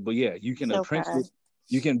yeah, you can apprentice.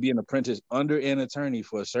 You can be an apprentice under an attorney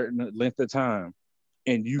for a certain length of time,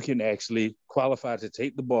 and you can actually qualify to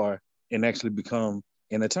take the bar and actually become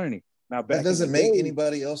an attorney. Now, that doesn't make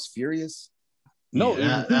anybody else furious. No,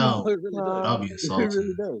 yeah, it really does. I'll be insulted. It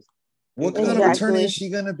really does. What kind of attorney is she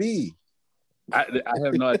gonna be? I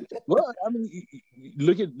have no idea. Well, I mean,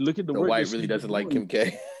 look at the work. White really doesn't like Kim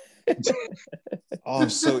K. Oh, I'm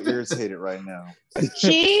so irritated right now.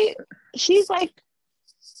 She's like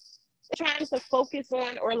trying to focus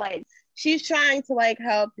on, or like she's trying to like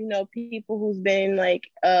help people who's been like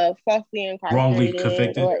falsely incarcerated, wrongly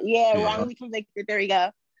convicted, wrongly convicted. There you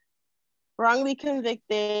go. Wrongly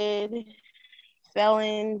convicted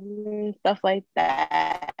felons and stuff like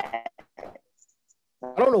that.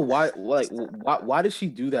 I don't know why did she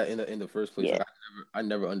do that in the first place? Yeah. Like, I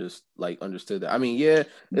never understood that. I mean, yeah,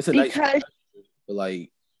 it's a nice, but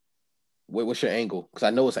like, what's your angle? Because I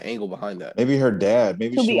know it's an angle behind that. Maybe her dad.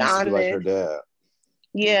 Maybe she wants to be like her dad.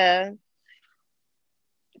 Yeah.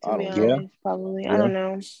 To be honest, probably. Yeah. I don't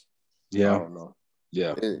know. Yeah. I don't know.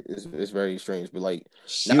 Yeah. It's very strange, but like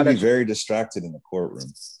she'll be very distracted in the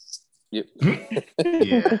courtroom. Yep.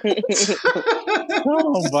 Yeah.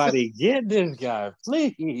 Somebody get this guy,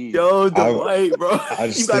 please. Yo, the white, bro.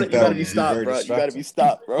 You gotta be stopped, bro. You gotta be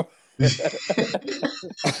stopped, bro.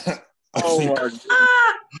 Oh my god.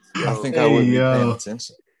 I think I would be paying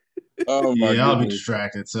attention. Oh my god. I'll be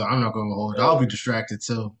distracted too. I'm not gonna hold. I'll be distracted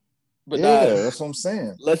too. But that's what I'm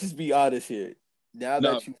saying. Let's just be honest here. Now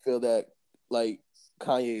that you feel that like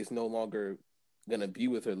Kanye is no longer gonna be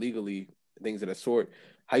with her legally, things of that sort,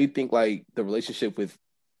 how you think like the relationship with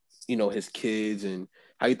his kids, and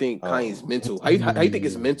how you think Kanye's mental, how you think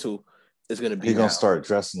his mental is gonna be? He's gonna start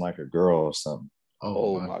dressing like a girl or something.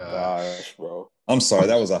 Oh my gosh, bro. I'm sorry,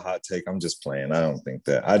 that was a hot take. I'm just playing. I don't think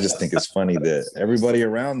that. I just think it's funny that everybody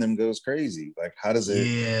around them goes crazy. Like, how does it?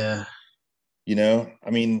 Yeah. I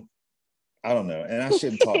mean, I don't know. And I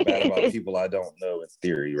shouldn't talk bad about people I don't know in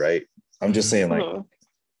theory, right? I'm just saying, like,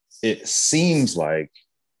 it seems like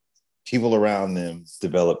people around them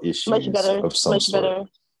develop issues of some sort.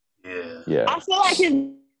 Yeah. I feel like his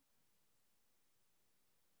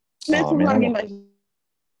mental gonna be much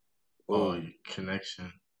Oh,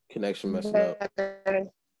 connection. Connection messing up.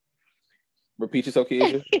 Repeat yourself,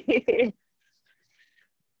 Keisha.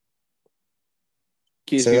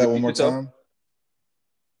 Say that one more time.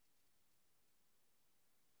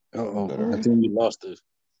 I think we lost her.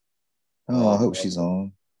 Oh, I hope she's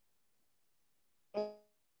on.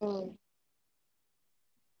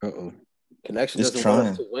 Connection Just doesn't want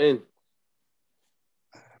us to win.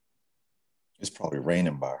 It's probably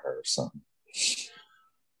raining by her or something. It's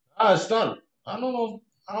not. I don't know.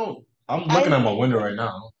 I'm looking at my window right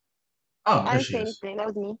now. Oh, there she is. That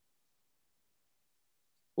was me.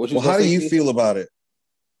 Well, how do you feel about it?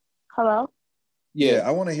 Hello? Yeah,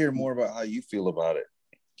 I want to hear more about how you feel about it,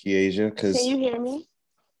 Kiesha. Can you hear me?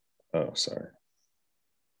 Oh, sorry.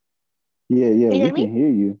 Yeah, we can hear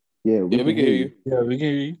you. Yeah, we can hear you. Yeah, we can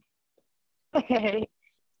hear you. Okay.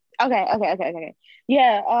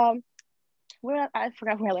 Yeah. I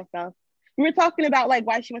forgot where I left off. We were talking about like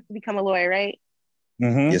why she wants to become a lawyer, right?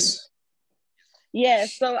 Mm-hmm. Yes. Yeah.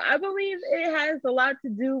 So I believe it has a lot to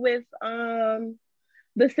do with the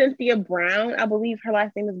Cynthia Brown. I believe her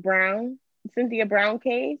last name is Brown. Cynthia Brown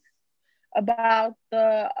case about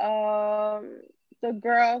the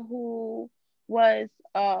girl who was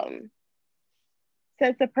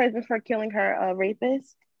sent to prison for killing her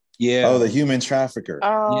rapist. Yeah. Oh, the human trafficker.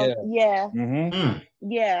 Yeah. Mm-hmm.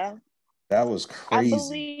 Yeah. That was crazy. I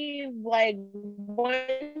believe like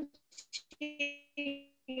when she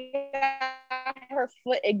got her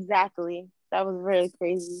foot exactly. That was really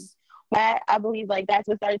crazy. But I believe like that's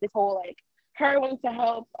what started this whole like her wanting to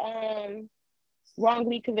help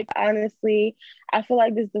wrongly convicted. Honestly, I feel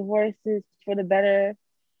like this divorce is for the better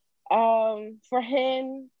for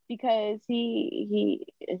him because we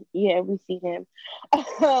see him.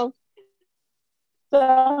 So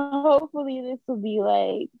hopefully this will be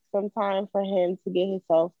like some time for him to get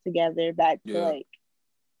himself together back to like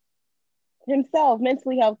himself,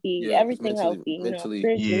 mentally healthy, everything healthy, spiritually,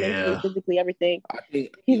 mentally, physically, everything. I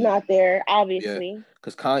think he's not there, obviously.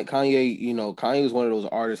 Because Kanye, Kanye was one of those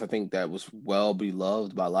artists I think that was well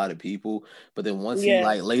beloved by a lot of people. But then once he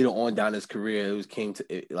like later on down his career, it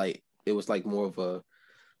was like more of a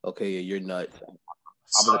okay, you're nuts.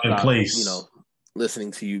 I'm gonna stop,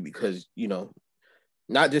 listening to you because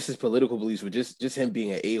not just his political beliefs, but just him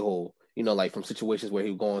being an a-hole. Like from situations where he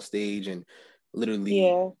would go on stage and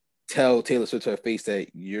literally tell Taylor Swift to her face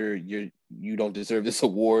that you don't deserve this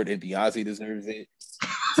award and Beyonce deserves it.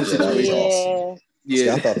 Yeah, that was awesome. Yeah, see,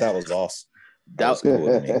 I thought that was awesome. That was cool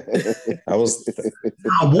with me. I was.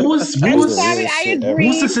 What was the agree.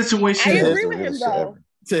 What's the situation? I agree with him though.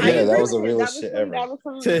 Yeah, that was the realest shit ever.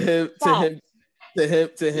 To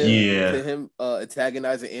him,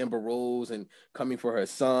 antagonizing Amber Rose and coming for her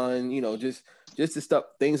son, just the stuff,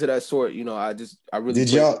 things of that sort. I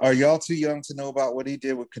really are y'all too young to know about what he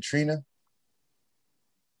did with Katrina?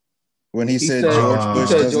 When he said George Bush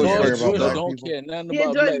doesn't care about black people.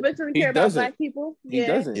 George Bush doesn't care about black people. He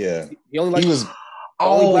doesn't. Yeah, he was the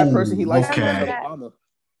only black person he likes. Okay.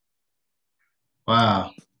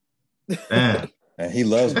 Wow. Damn. And he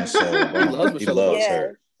loves Michelle Obama. He loves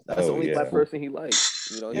her. That's the only black person he likes.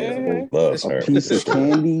 He loves her. A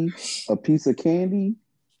piece of candy.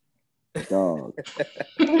 Dog.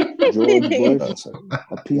 George Bush,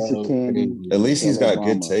 a piece of candy. At least he's got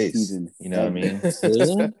good taste. You know what I mean?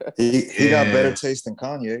 He got better taste than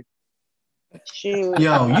Kanye. Shoot.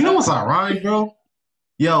 Yo, you know what's ironic, bro?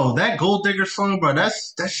 Yo, that Gold Digger song, bro, that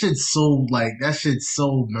shit's so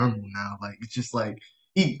memorable now. Like it's just like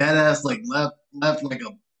he badass like left like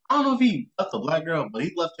I don't know if he left a black girl, but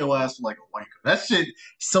he left your ass for like a white girl. That shit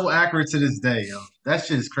so accurate to this day, yo. That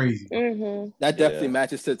shit is crazy. Mm-hmm. That definitely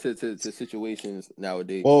matches to situations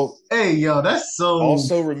nowadays. Well, hey, yo, that's so.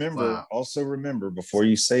 Also remember before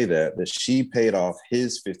you say that she paid off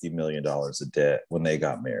his $50 million of debt when they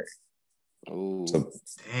got married. Ooh. So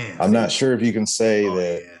damn, I'm not sure if you can say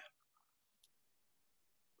that.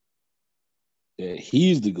 Yeah. That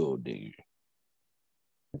he's the gold digger.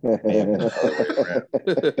 He's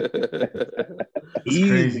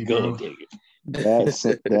crazy, gold digger.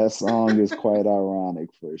 That song is quite ironic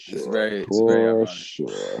for sure. It's very ironic.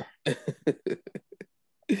 Sure.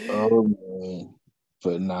 Oh man,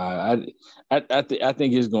 but nah, I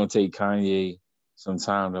think it's gonna take Kanye some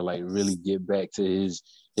time to like really get back to his.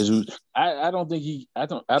 I don't think he's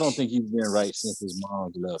been right since his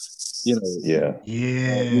mom's left. Yeah.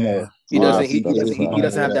 He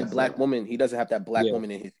doesn't have that black woman. He doesn't have that black woman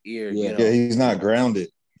in his ear. Yeah, he's not grounded.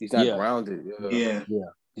 He's not grounded. Yeah.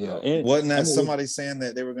 And wasn't that somebody saying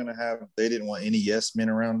that they didn't want any yes men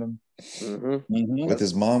around him? Mm-hmm. With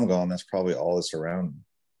his mom gone, that's probably all that's around him.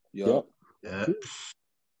 Yep. Yeah.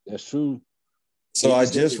 That's true. So I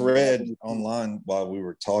just read online while we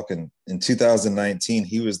were talking. In 2019,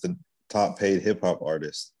 he was the top paid hip hop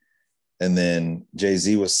artist, and then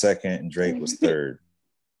Jay-Z was second, and Drake was third.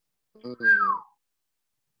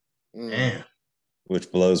 Damn.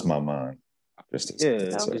 Which blows my mind.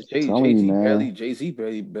 Jay-Z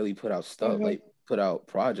barely put out stuff, like put out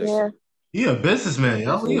projects. Yeah. He a businessman,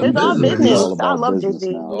 yo. He a It's all businessman. business. All about I love business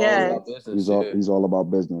Jay-Z. now. Yeah. He's all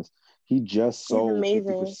about business. He just sold amazing.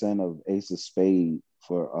 50% of Ace of Spade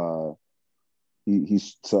for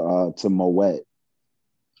he's to Moet.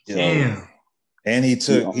 Damn. And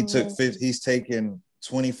he's taken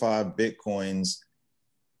 25 Bitcoins,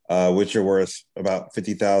 which are worth about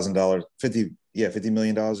 $50,000, $50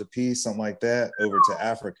 million a piece, something like that, over to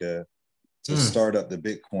Africa to start up the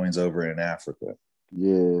Bitcoins over in Africa.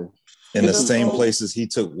 Yeah. In the same places he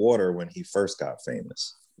took water when he first got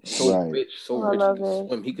famous. Rich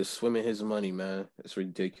he could swim in his money, man. It's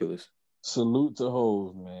ridiculous. Salute to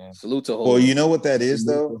Hov, man. Salute to Hov. Well, you know what that is,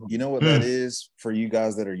 though? You know what that is for you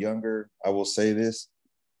guys that are younger? I will say this.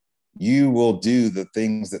 You will do the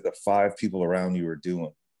things that the 5 people around you are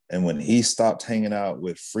doing. And when he stopped hanging out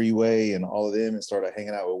with Freeway and all of them and started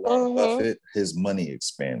hanging out with Warren Buffett, his money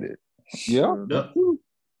expanded. Yeah.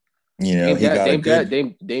 You know,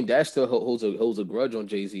 Dame Dash still holds a grudge on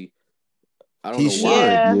Jay-Z. I don't know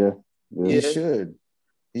why. Yeah.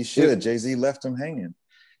 He should. Jay-Z left him hanging.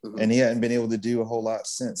 And he hadn't been able to do a whole lot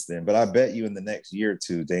since then. But I bet you in the next year or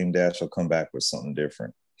two, Dame Dash will come back with something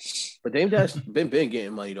different. But Dame Dash been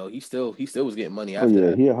getting money though. He still was getting money after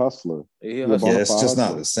that. He a hustler. It's just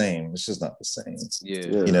not the same. It's just not the same.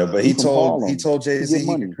 Yeah. You know, but he told Jay-Z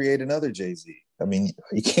he could create another Jay-Z. I mean,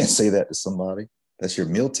 you can't say that to somebody. That's your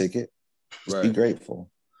meal ticket. Just be grateful.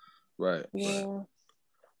 Right. Yeah.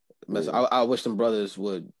 I wish them brothers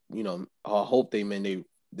would, you know, I hope they mend their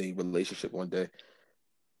relationship one day.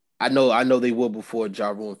 I know they will before Ja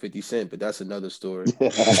Rule and 50 Cent, but that's another story.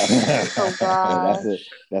 Oh God.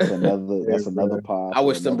 That's another pod. I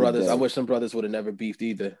wish them brothers would have never beefed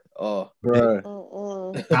either. Oh,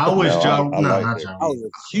 bro. I wish Ja Rule. I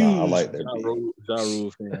like their Ja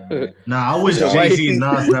Rule fan. I wish Jay-Z and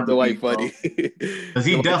Nas never the white beefed, funny. Because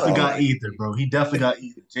he definitely got ether, bro. He definitely got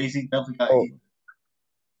ether. Jay-Z definitely got ether.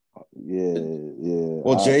 Yeah.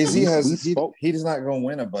 Well, Jay-Z he's not going to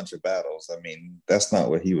win a bunch of battles. I mean, that's not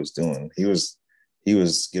what he was doing. He was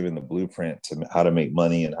given the blueprint to how to make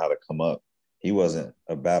money and how to come up. He wasn't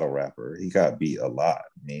a battle rapper. He got beat a lot.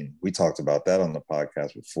 I mean, we talked about that on the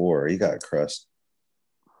podcast before. He got crushed.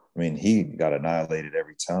 I mean, he got annihilated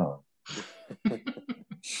every time. But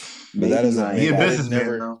that doesn't be a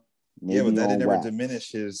businessman, though. Yeah, but that didn't ever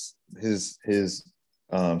diminish his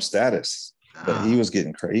status. But he was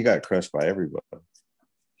he got crushed by everybody.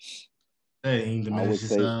 I would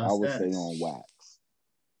say on wax.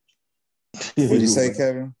 What did you say,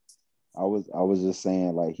 Kevin? I was just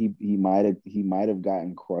saying, like he might have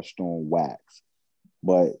gotten crushed on wax,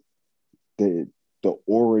 but the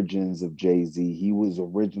origins of Jay-Z, he was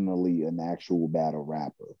originally an actual battle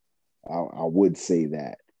rapper. I would say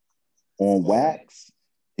that. On wax,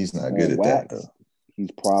 he's not good at that though.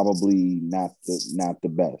 He's probably not the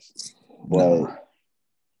best. But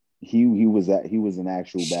he was an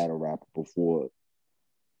actual battle rapper before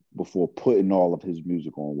putting all of his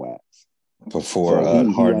music on wax. Before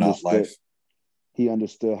Hard Knock Life. He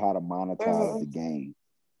understood how to monetize the game.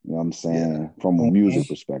 You know what I'm saying? From a music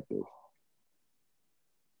perspective.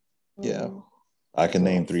 Yeah. I can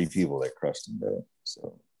name 3 people that crushed him though.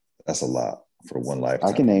 So that's a lot for one lifetime.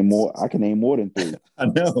 I can name more than 3. I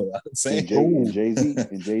know. I'm saying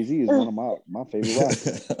Jay-Z is one of my favorite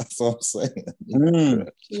rappers. That's what I'm saying.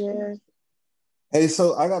 Yeah. Hey,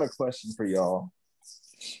 so I got a question for y'all.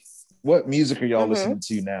 What music are y'all listening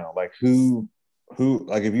to now? Like who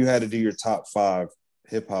like if you had to do your top 5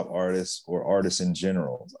 hip hop artists or artists in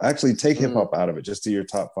general, actually take hip hop out of it, just do your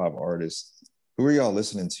top 5 artists. Who are y'all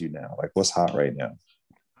listening to now? Like what's hot right now?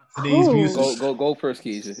 Go first,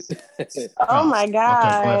 Keisha. Oh my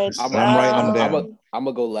God. Okay, I'm writing them down. I'm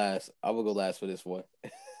gonna go last. I will go last for this one.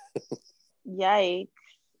 Yikes.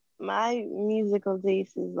 My musical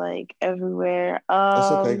taste is like everywhere.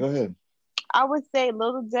 That's okay, go ahead. I would say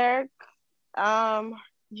Lil Durk,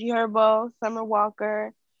 G Herbo, Summer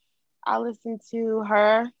Walker. I listen to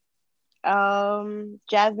her.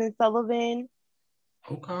 Jasmine Sullivan.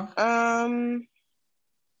 Okay.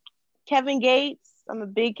 Kevin Gates. I'm a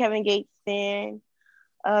big Kevin Gates fan.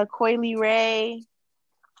 Coily Ray.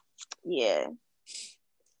 Yeah.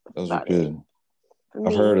 Those are good.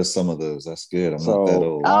 I've heard of some of those. That's good. I'm not that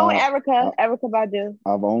old. Oh, Erica Badu.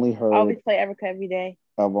 I always play Erica every day.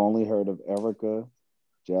 I've only heard of Erica,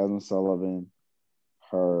 Jasmine Sullivan,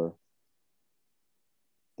 her,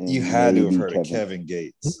 You had to have heard of Kevin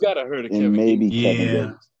Gates. You gotta heard of and Kevin maybe Gates. Kevin Yeah,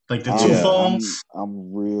 Gates. like the two phones.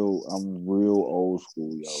 I'm real old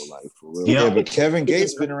school, yo. Like for real. Yep. Yeah, but Kevin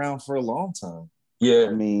Gates been around for a long time. Yeah.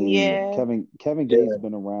 I mean, Yeah. Kevin Gates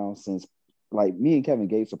been around since, like, me and Kevin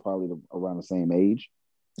Gates are probably around the same age.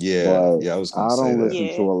 Yeah, but I was gonna I say don't that.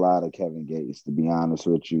 listen to a lot of Kevin Gates, to be honest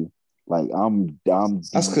with you. Like I'm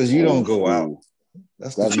That's because you don't old go out. school.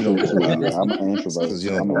 That's because you true don't too. go out. Yeah, I'm an introvert. Because you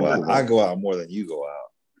don't go out. I go out more than you go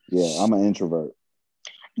out. Yeah, I'm an introvert.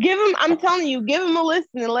 I'm telling you, give him a listen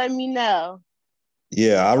and let me know.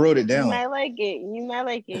 Yeah, I wrote it down. You might like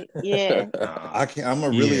it. Yeah. I can't.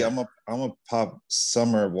 I'm a pop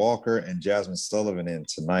Summer Walker and Jasmine Sullivan in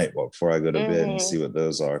tonight before I go to bed and see what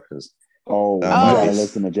those are. Because you gotta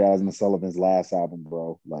listen to Jasmine Sullivan's last album,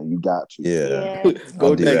 bro. Like you got to. Yeah.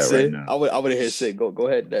 Go next, right Sid. I would hear Sid. Go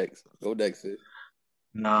ahead next. Go next, Sid.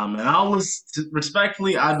 Nah, man.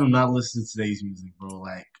 Respectfully, I do not listen to today's music, bro.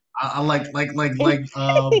 Like I like what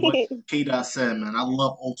K-Dot said, man. I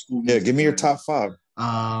love old school music. Yeah, give me your man. top 5.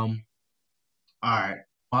 All right.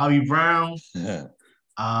 Bobby Brown.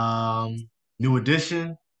 New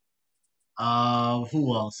Edition.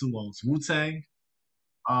 Who else? Wu-Tang.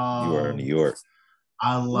 You are in New York.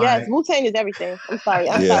 I like. Yes, Wu-Tang is everything. I'm sorry.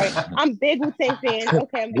 I'm big Wu-Tang fan.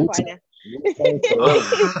 Okay, I'm be quiet now.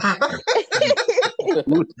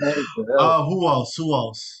 Who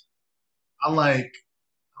else? I like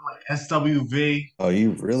SWV. Oh,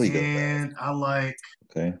 you really go back. And I like.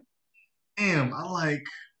 Okay. Damn, I like.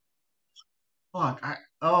 Fuck.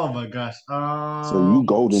 Oh my gosh. So you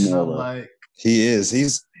golden era. Like. He is.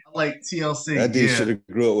 I like TLC. That dude should have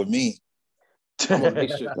grew up with me. I'm a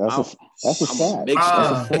mixture. That's a fact.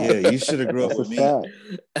 Yeah, you should have grew up with me.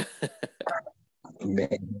 Man.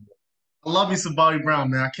 I love me some Bobby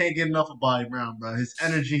Brown, man. I can't get enough of Bobby Brown, bro. His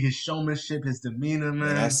energy, his showmanship, his demeanor,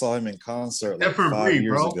 man. I saw him in concert like 5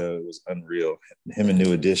 years ago. It was unreal. Him and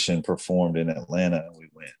New Edition performed in Atlanta, and we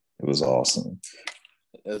went. It was awesome.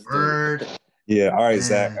 Word. Yeah. All right, man.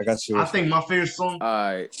 Zach. I got you. I think my favorite song.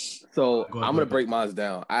 All right. So I'm gonna break mine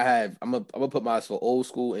down. I'm gonna put mine for old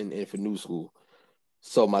school and for new school.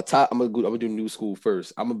 So my top, I'm gonna do new school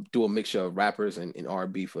first. I'm gonna do a mixture of rappers and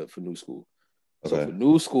R&B for new school. Okay. So for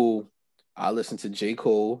new school, I listen to J.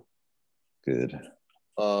 Cole. Good.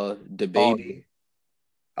 The Baby.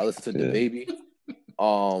 I listen to The Baby.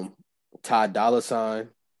 Ty Dolla $ign.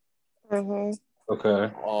 Mm-hmm.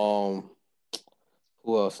 Okay.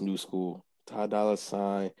 Who else? New school. Ty Dolla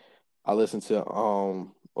 $ign. I listen to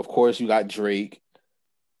of course you got Drake.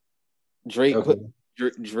 Drake.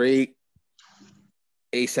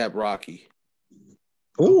 ASAP Rocky.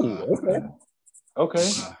 Ooh, okay.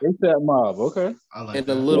 ASAP Mob. Okay. I like and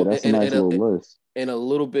that. a little, that's a nice little list. And a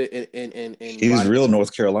little bit, and he was real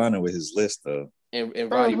North Carolina with his list though.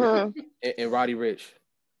 And Roddy Rich,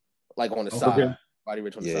 like on the side. Roddy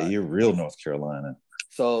Rich on the side. Yeah, you're real North Carolina.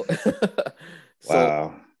 So,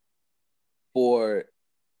 wow. For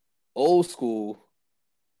old school,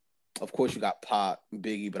 of course you got Pop,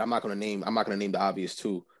 Biggie, but I'm not gonna name the obvious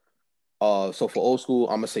two. So for old school,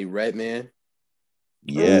 I'm gonna say Redman.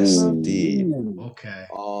 Yes, indeed. Okay.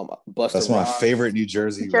 Busta That's my favorite New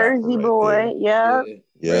Jersey boy. Yeah.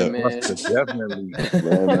 Redman. Definitely.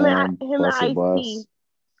 Redman, him and Ice-T.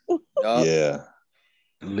 Yeah.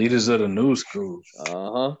 Leaders of the new school.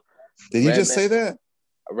 Did you just say that?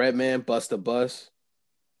 Redman, Busta Bus.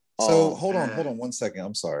 So hold on 1 second.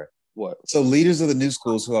 I'm sorry. What? So leaders of the new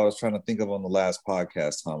schools, who I was trying to think of on the last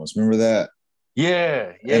podcast, Thomas. Remember that?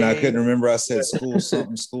 Yeah. And I couldn't remember. I said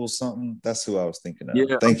school something. That's who I was thinking of.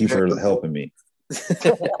 Yeah, Thank you for helping me. That's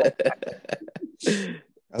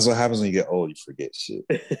what happens when you get old. You forget shit.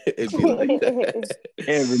 It'd be like that.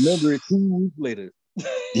 And remember it 2 weeks later.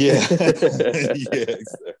 Yeah. Yeah,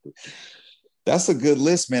 exactly. That's a good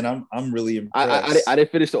list, man. I'm really impressed. I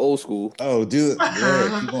didn't finish the old school. Oh, dude.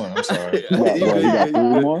 Yeah, keep going. I'm sorry. You got 3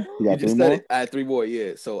 more? You got 3 more? I had 3 more,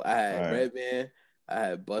 yeah. So I had Redman, I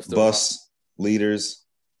had Busta Bus, Leaders.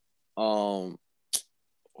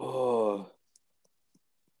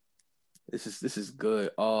 This is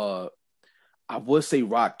good. I would say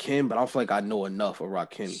Rakim, but I don't feel like I know enough of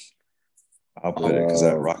Rakim. I'll put it because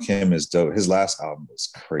that Rakim is dope. His last album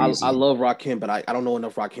was crazy. I love Rakim, but I don't know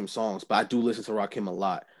enough Rakim songs. But I do listen to Rakim a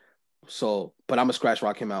lot. So, but I'm gonna scratch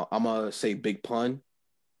Rakim out. I'm gonna say Big Pun.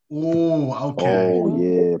 Ooh, okay. Oh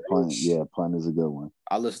yeah, Pun. Yeah, Pun is a good one.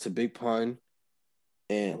 I listen to Big Pun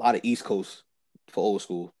and a lot of East Coast for old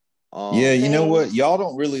school. Yeah, you know what? Y'all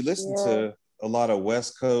don't really listen to a lot of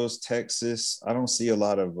West Coast, Texas. I don't see a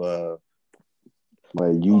lot lot of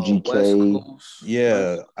like UGK,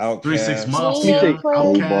 Outkast, 3 6 Mafia,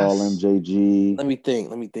 A-Ball, MJG. Let me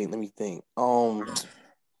think.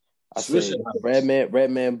 I say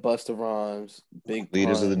Redman, Busta Rhymes, Big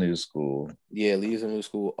Leaders Pun. of the New School. Yeah, Leaders of the New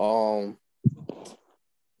School.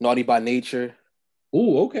 Naughty by Nature.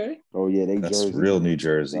 Oh, okay. Oh yeah, That's Jersey. real New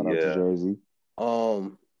Jersey. Shout out to Jersey.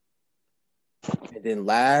 And then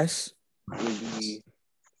last would be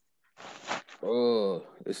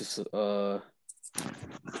this is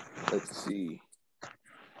let's see.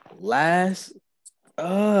 Last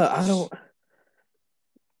I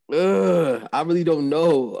really don't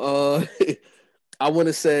know. I want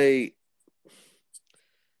to say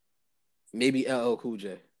maybe LL Cool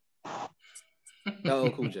J. LL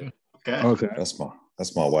Cool J. Okay. That's my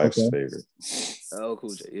wife's favorite. LL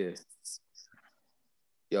Cool J, yeah.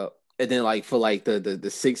 Yup. And then like for like the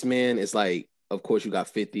six man, it's like of course you got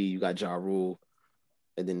 50, you got Ja Rule,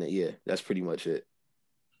 and then that's pretty much it.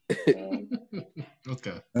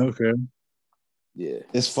 Okay. Yeah.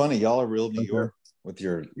 It's funny, y'all are real New York with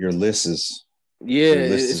your list is your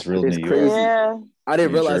list is real New York. Crazy. Yeah. I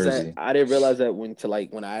didn't New realize Jersey. that. I didn't realize that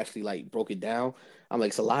when I actually like broke it down. I'm like,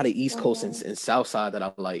 it's a lot of East Coast and South Side that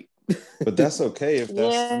I like. But that's okay if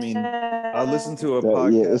that's. I mean, I listened to a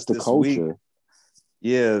podcast. Yeah, it's the this culture. week.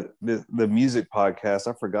 Yeah, the music podcast.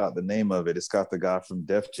 I forgot the name of it. It's got the guy from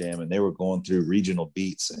Def Jam, and they were going through regional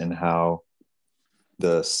beats and how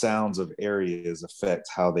the sounds of areas affect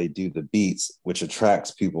how they do the beats, which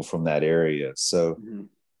attracts people from that area. So,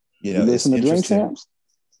 you know, listen to Drink Champs.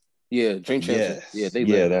 Yeah, Drink Champs. Yeah,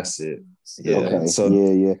 Yeah, that's it. Yeah. Okay. So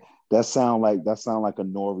yeah. That sound like a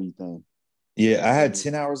Nori thing. yeah, I had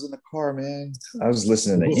 10 hours in the car, man. I was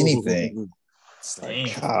listening to anything. It's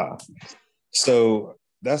like, God. So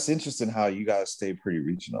that's interesting how you guys stay pretty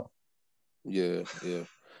regional. Yeah.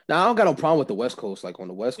 Now I don't got no problem with the West Coast. Like on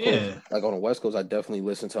the West Coast, I definitely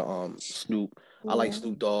listen to Snoop. I like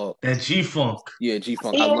Snoop Dogg. That G-Funk. Yeah,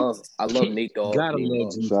 G-Funk. Yeah. I love Nate Dogg. Gotta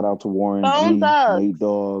love G-Funk. Shout out to Warren Bone G, Thugs. Nate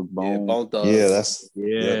Dogg, Bone. Yeah, Bone Thugs.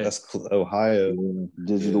 Yeah, that's Ohio.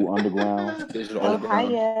 Digital Underground. Digital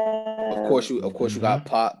Underground. Ohio. Of course, you got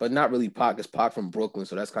Pac, but not really Pac. Because Pac from Brooklyn,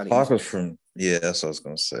 so that's kind of. Pac was from. Yeah, that's what I was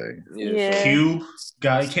gonna say. Yeah. Cube. You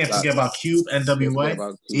can't forget about Cube,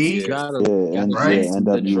 NWA. E.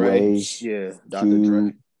 NWA. Yeah, Dr.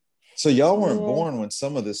 Dre. So y'all weren't born when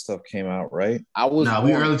some of this stuff came out, right? I was.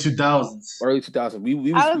 we early 2000s. Early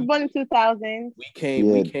 2000s. I was born in 2000. We came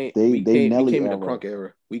in the crunk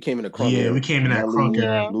era. We came in the crunk era. Yeah, we came in that crunk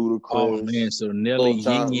era. Ludacris. Oh man, so Nelly,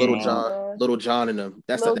 Little John and them.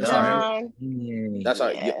 That's our era. That's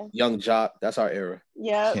our Young Jock. That's our era.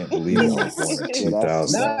 Yeah. Can't believe I was born in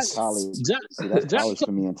 2000. That's college. That's college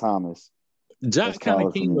for me and Thomas. Jock kind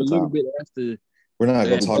of came a little bit after. We're not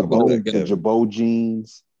going to talk about that, the Jabot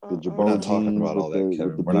jeans. The Jabot We're not talking about all that,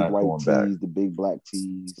 Kevin. The We're big not white going tees, back. the big black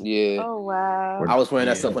tees. Yeah. Oh wow. I was wearing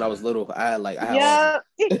that stuff when I was little. I had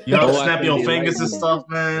Yo, snap your fingers and stuff,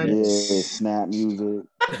 man. Yeah, snap music.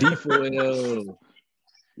 D4L.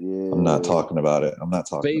 Yeah. I'm not talking about it. I'm not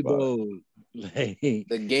talking about it.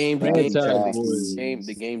 The game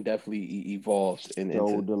definitely evolved.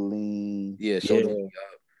 Shoulder lean. Yeah, shoulder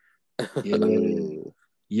lean.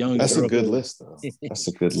 Young. That's a good list, though. That's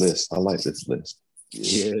a good list. I like this list.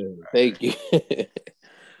 Yeah, thank you. I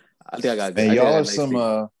think I got. Man, y'all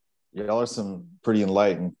are some pretty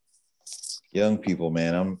enlightened young people,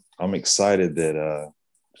 man. I'm excited that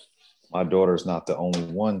my daughter's not the only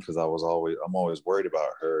one because I'm always worried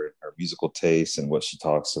about her and her musical taste and what she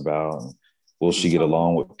talks about. And will she get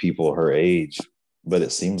along with people her age? But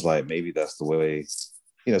it seems like maybe that's the way.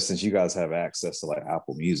 You know, since you guys have access to like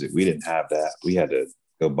Apple Music, we didn't have that. We had to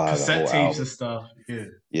go buy cassette the whole tapes album. And stuff.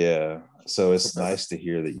 Yeah. So it's nice to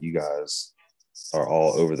hear that you guys are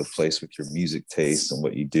all over the place with your music taste and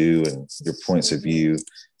what you do and your points of view,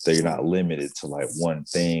 that you're not limited to like one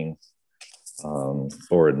thing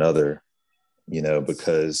or another, you know,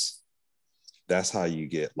 because that's how you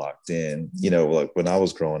get locked in. You know, like when I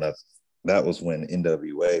was growing up, that was when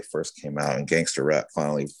NWA first came out and gangster rap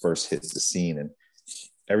finally first hit the scene, and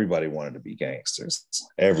everybody wanted to be gangsters,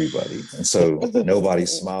 everybody. And so nobody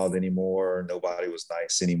smiled anymore. Nobody was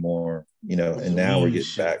nice anymore, you know, and now we're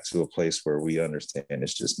getting back to a place where we understand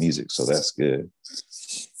it's just music. So that's good.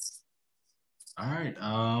 All right.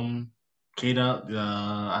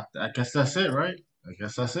 Kata, I guess that's it, right?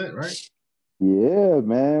 Yeah,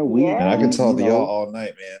 man. And I can talk to y'all all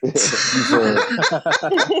night, man. Thank you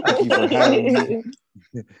for having me.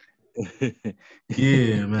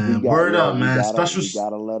 Yeah, man. Word up, man. We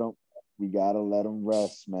gotta We gotta let them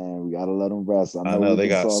rest, man. We gotta let them rest. I know we they can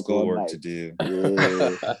got talk all schoolwork night. to do. Yeah.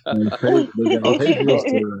 Okay,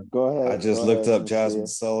 Go ahead. I just looked up Jasmine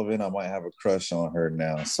Sincere. Sullivan. I might have a crush on her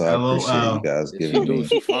now. So I LOL. appreciate you guys She giving do. me.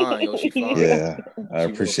 She fine, yo. She fine. Yeah, I She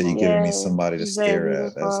real appreciate you fine. giving me Yeah, somebody to she's very stare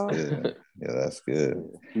at. That's beautiful. good. Yeah, that's good.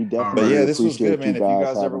 We All But definitely yeah, right. this was good, appreciate you man. If you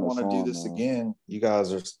guys guys ever having want us to do on, this man. again, you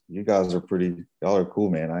guys are pretty. Y'all are cool,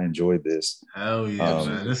 man. I enjoyed this. Hell yeah,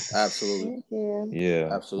 man. This Absolutely. Thank you. Yeah,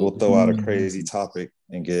 we'll Absolutely. throw out a crazy topic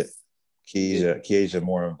and get Keisha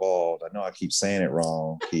more involved. I know I keep saying it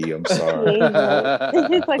wrong, Key. I'm sorry.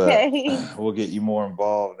 It's okay. But we'll get you more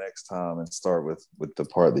involved next time and start with the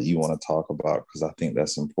part that you want to talk about, because I think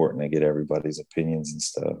that's important to get everybody's opinions and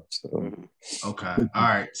stuff. So okay. All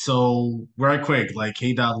right. So right quick, like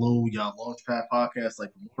K.Lou, y'all Launchpad podcast,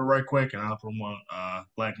 like right quick, and I'll promote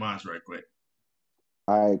Black Minds right quick.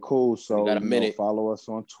 All right, cool. So got a minute. follow us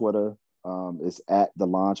on Twitter. It's at the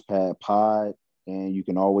Launchpad Pod, and you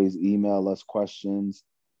can always email us questions.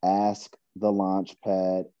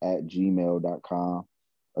 AskTheLaunchpad@gmail.com.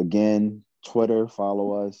 Again, Twitter,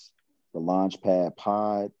 follow us, the Launchpad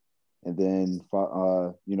Pod, and then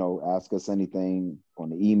ask us anything on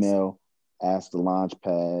the email.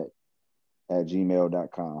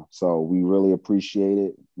 AskTheLaunchpad@gmail.com. So we really appreciate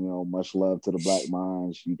it. Much love to the Black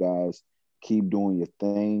Minds. You guys keep doing your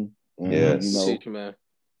thing, and Appreciate you, man.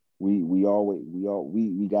 we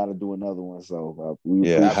got to do another one. So we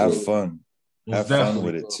have appreciate fun. Have fun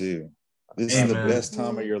with it too. This is the best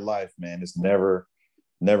time of your life, man. It's never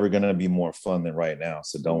gonna be more fun than right now.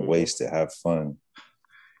 So don't waste it. Have fun.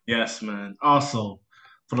 Yes, man. Also,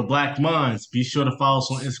 for the Black Minds, be sure to follow us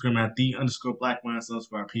on Instagram at _Black Minds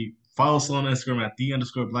 _. Follow us on Instagram at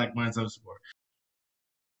 _Black Minds _.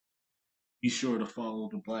 Be sure to follow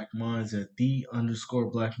the Black Minds at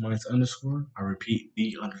 _Black Minds _. I repeat,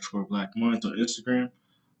 _Black Minds on Instagram.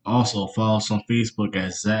 Also, follow us on Facebook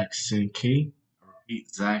at Zach Sin-K. I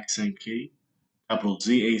repeat, Zach Sin-K. Capital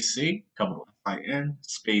ZAC, capital FIN,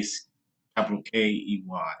 space, capital KEY.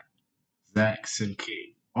 Zach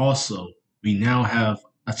Sin-K. Also, we now have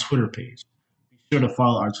a Twitter page. Be sure to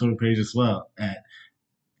follow our Twitter page as well at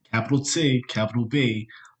capital T, capital B,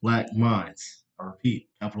 Black Minds. I repeat,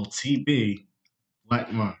 capital TB,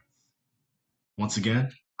 Black Minds. Once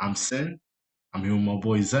again, I'm Sin. I'm here with my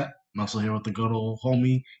boy Zach. I'm also here with the good old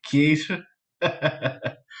homie Keisha.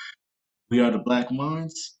 We are the Black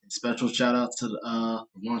Minds. Special shout out to the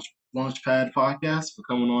Launchpad podcast for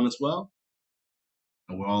coming on as well.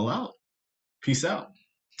 And we're all out. Peace out.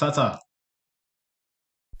 Ta-ta.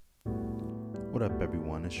 What up,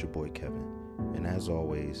 everyone? It's your boy Kevin. And as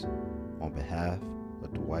always, on behalf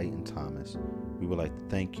of Dwight and Thomas, we would like to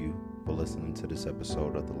thank you for listening to this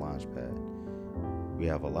episode of The Launchpad. We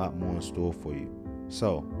have a lot more in store for you,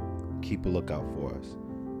 so keep a lookout for us.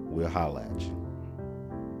 We'll holla at you.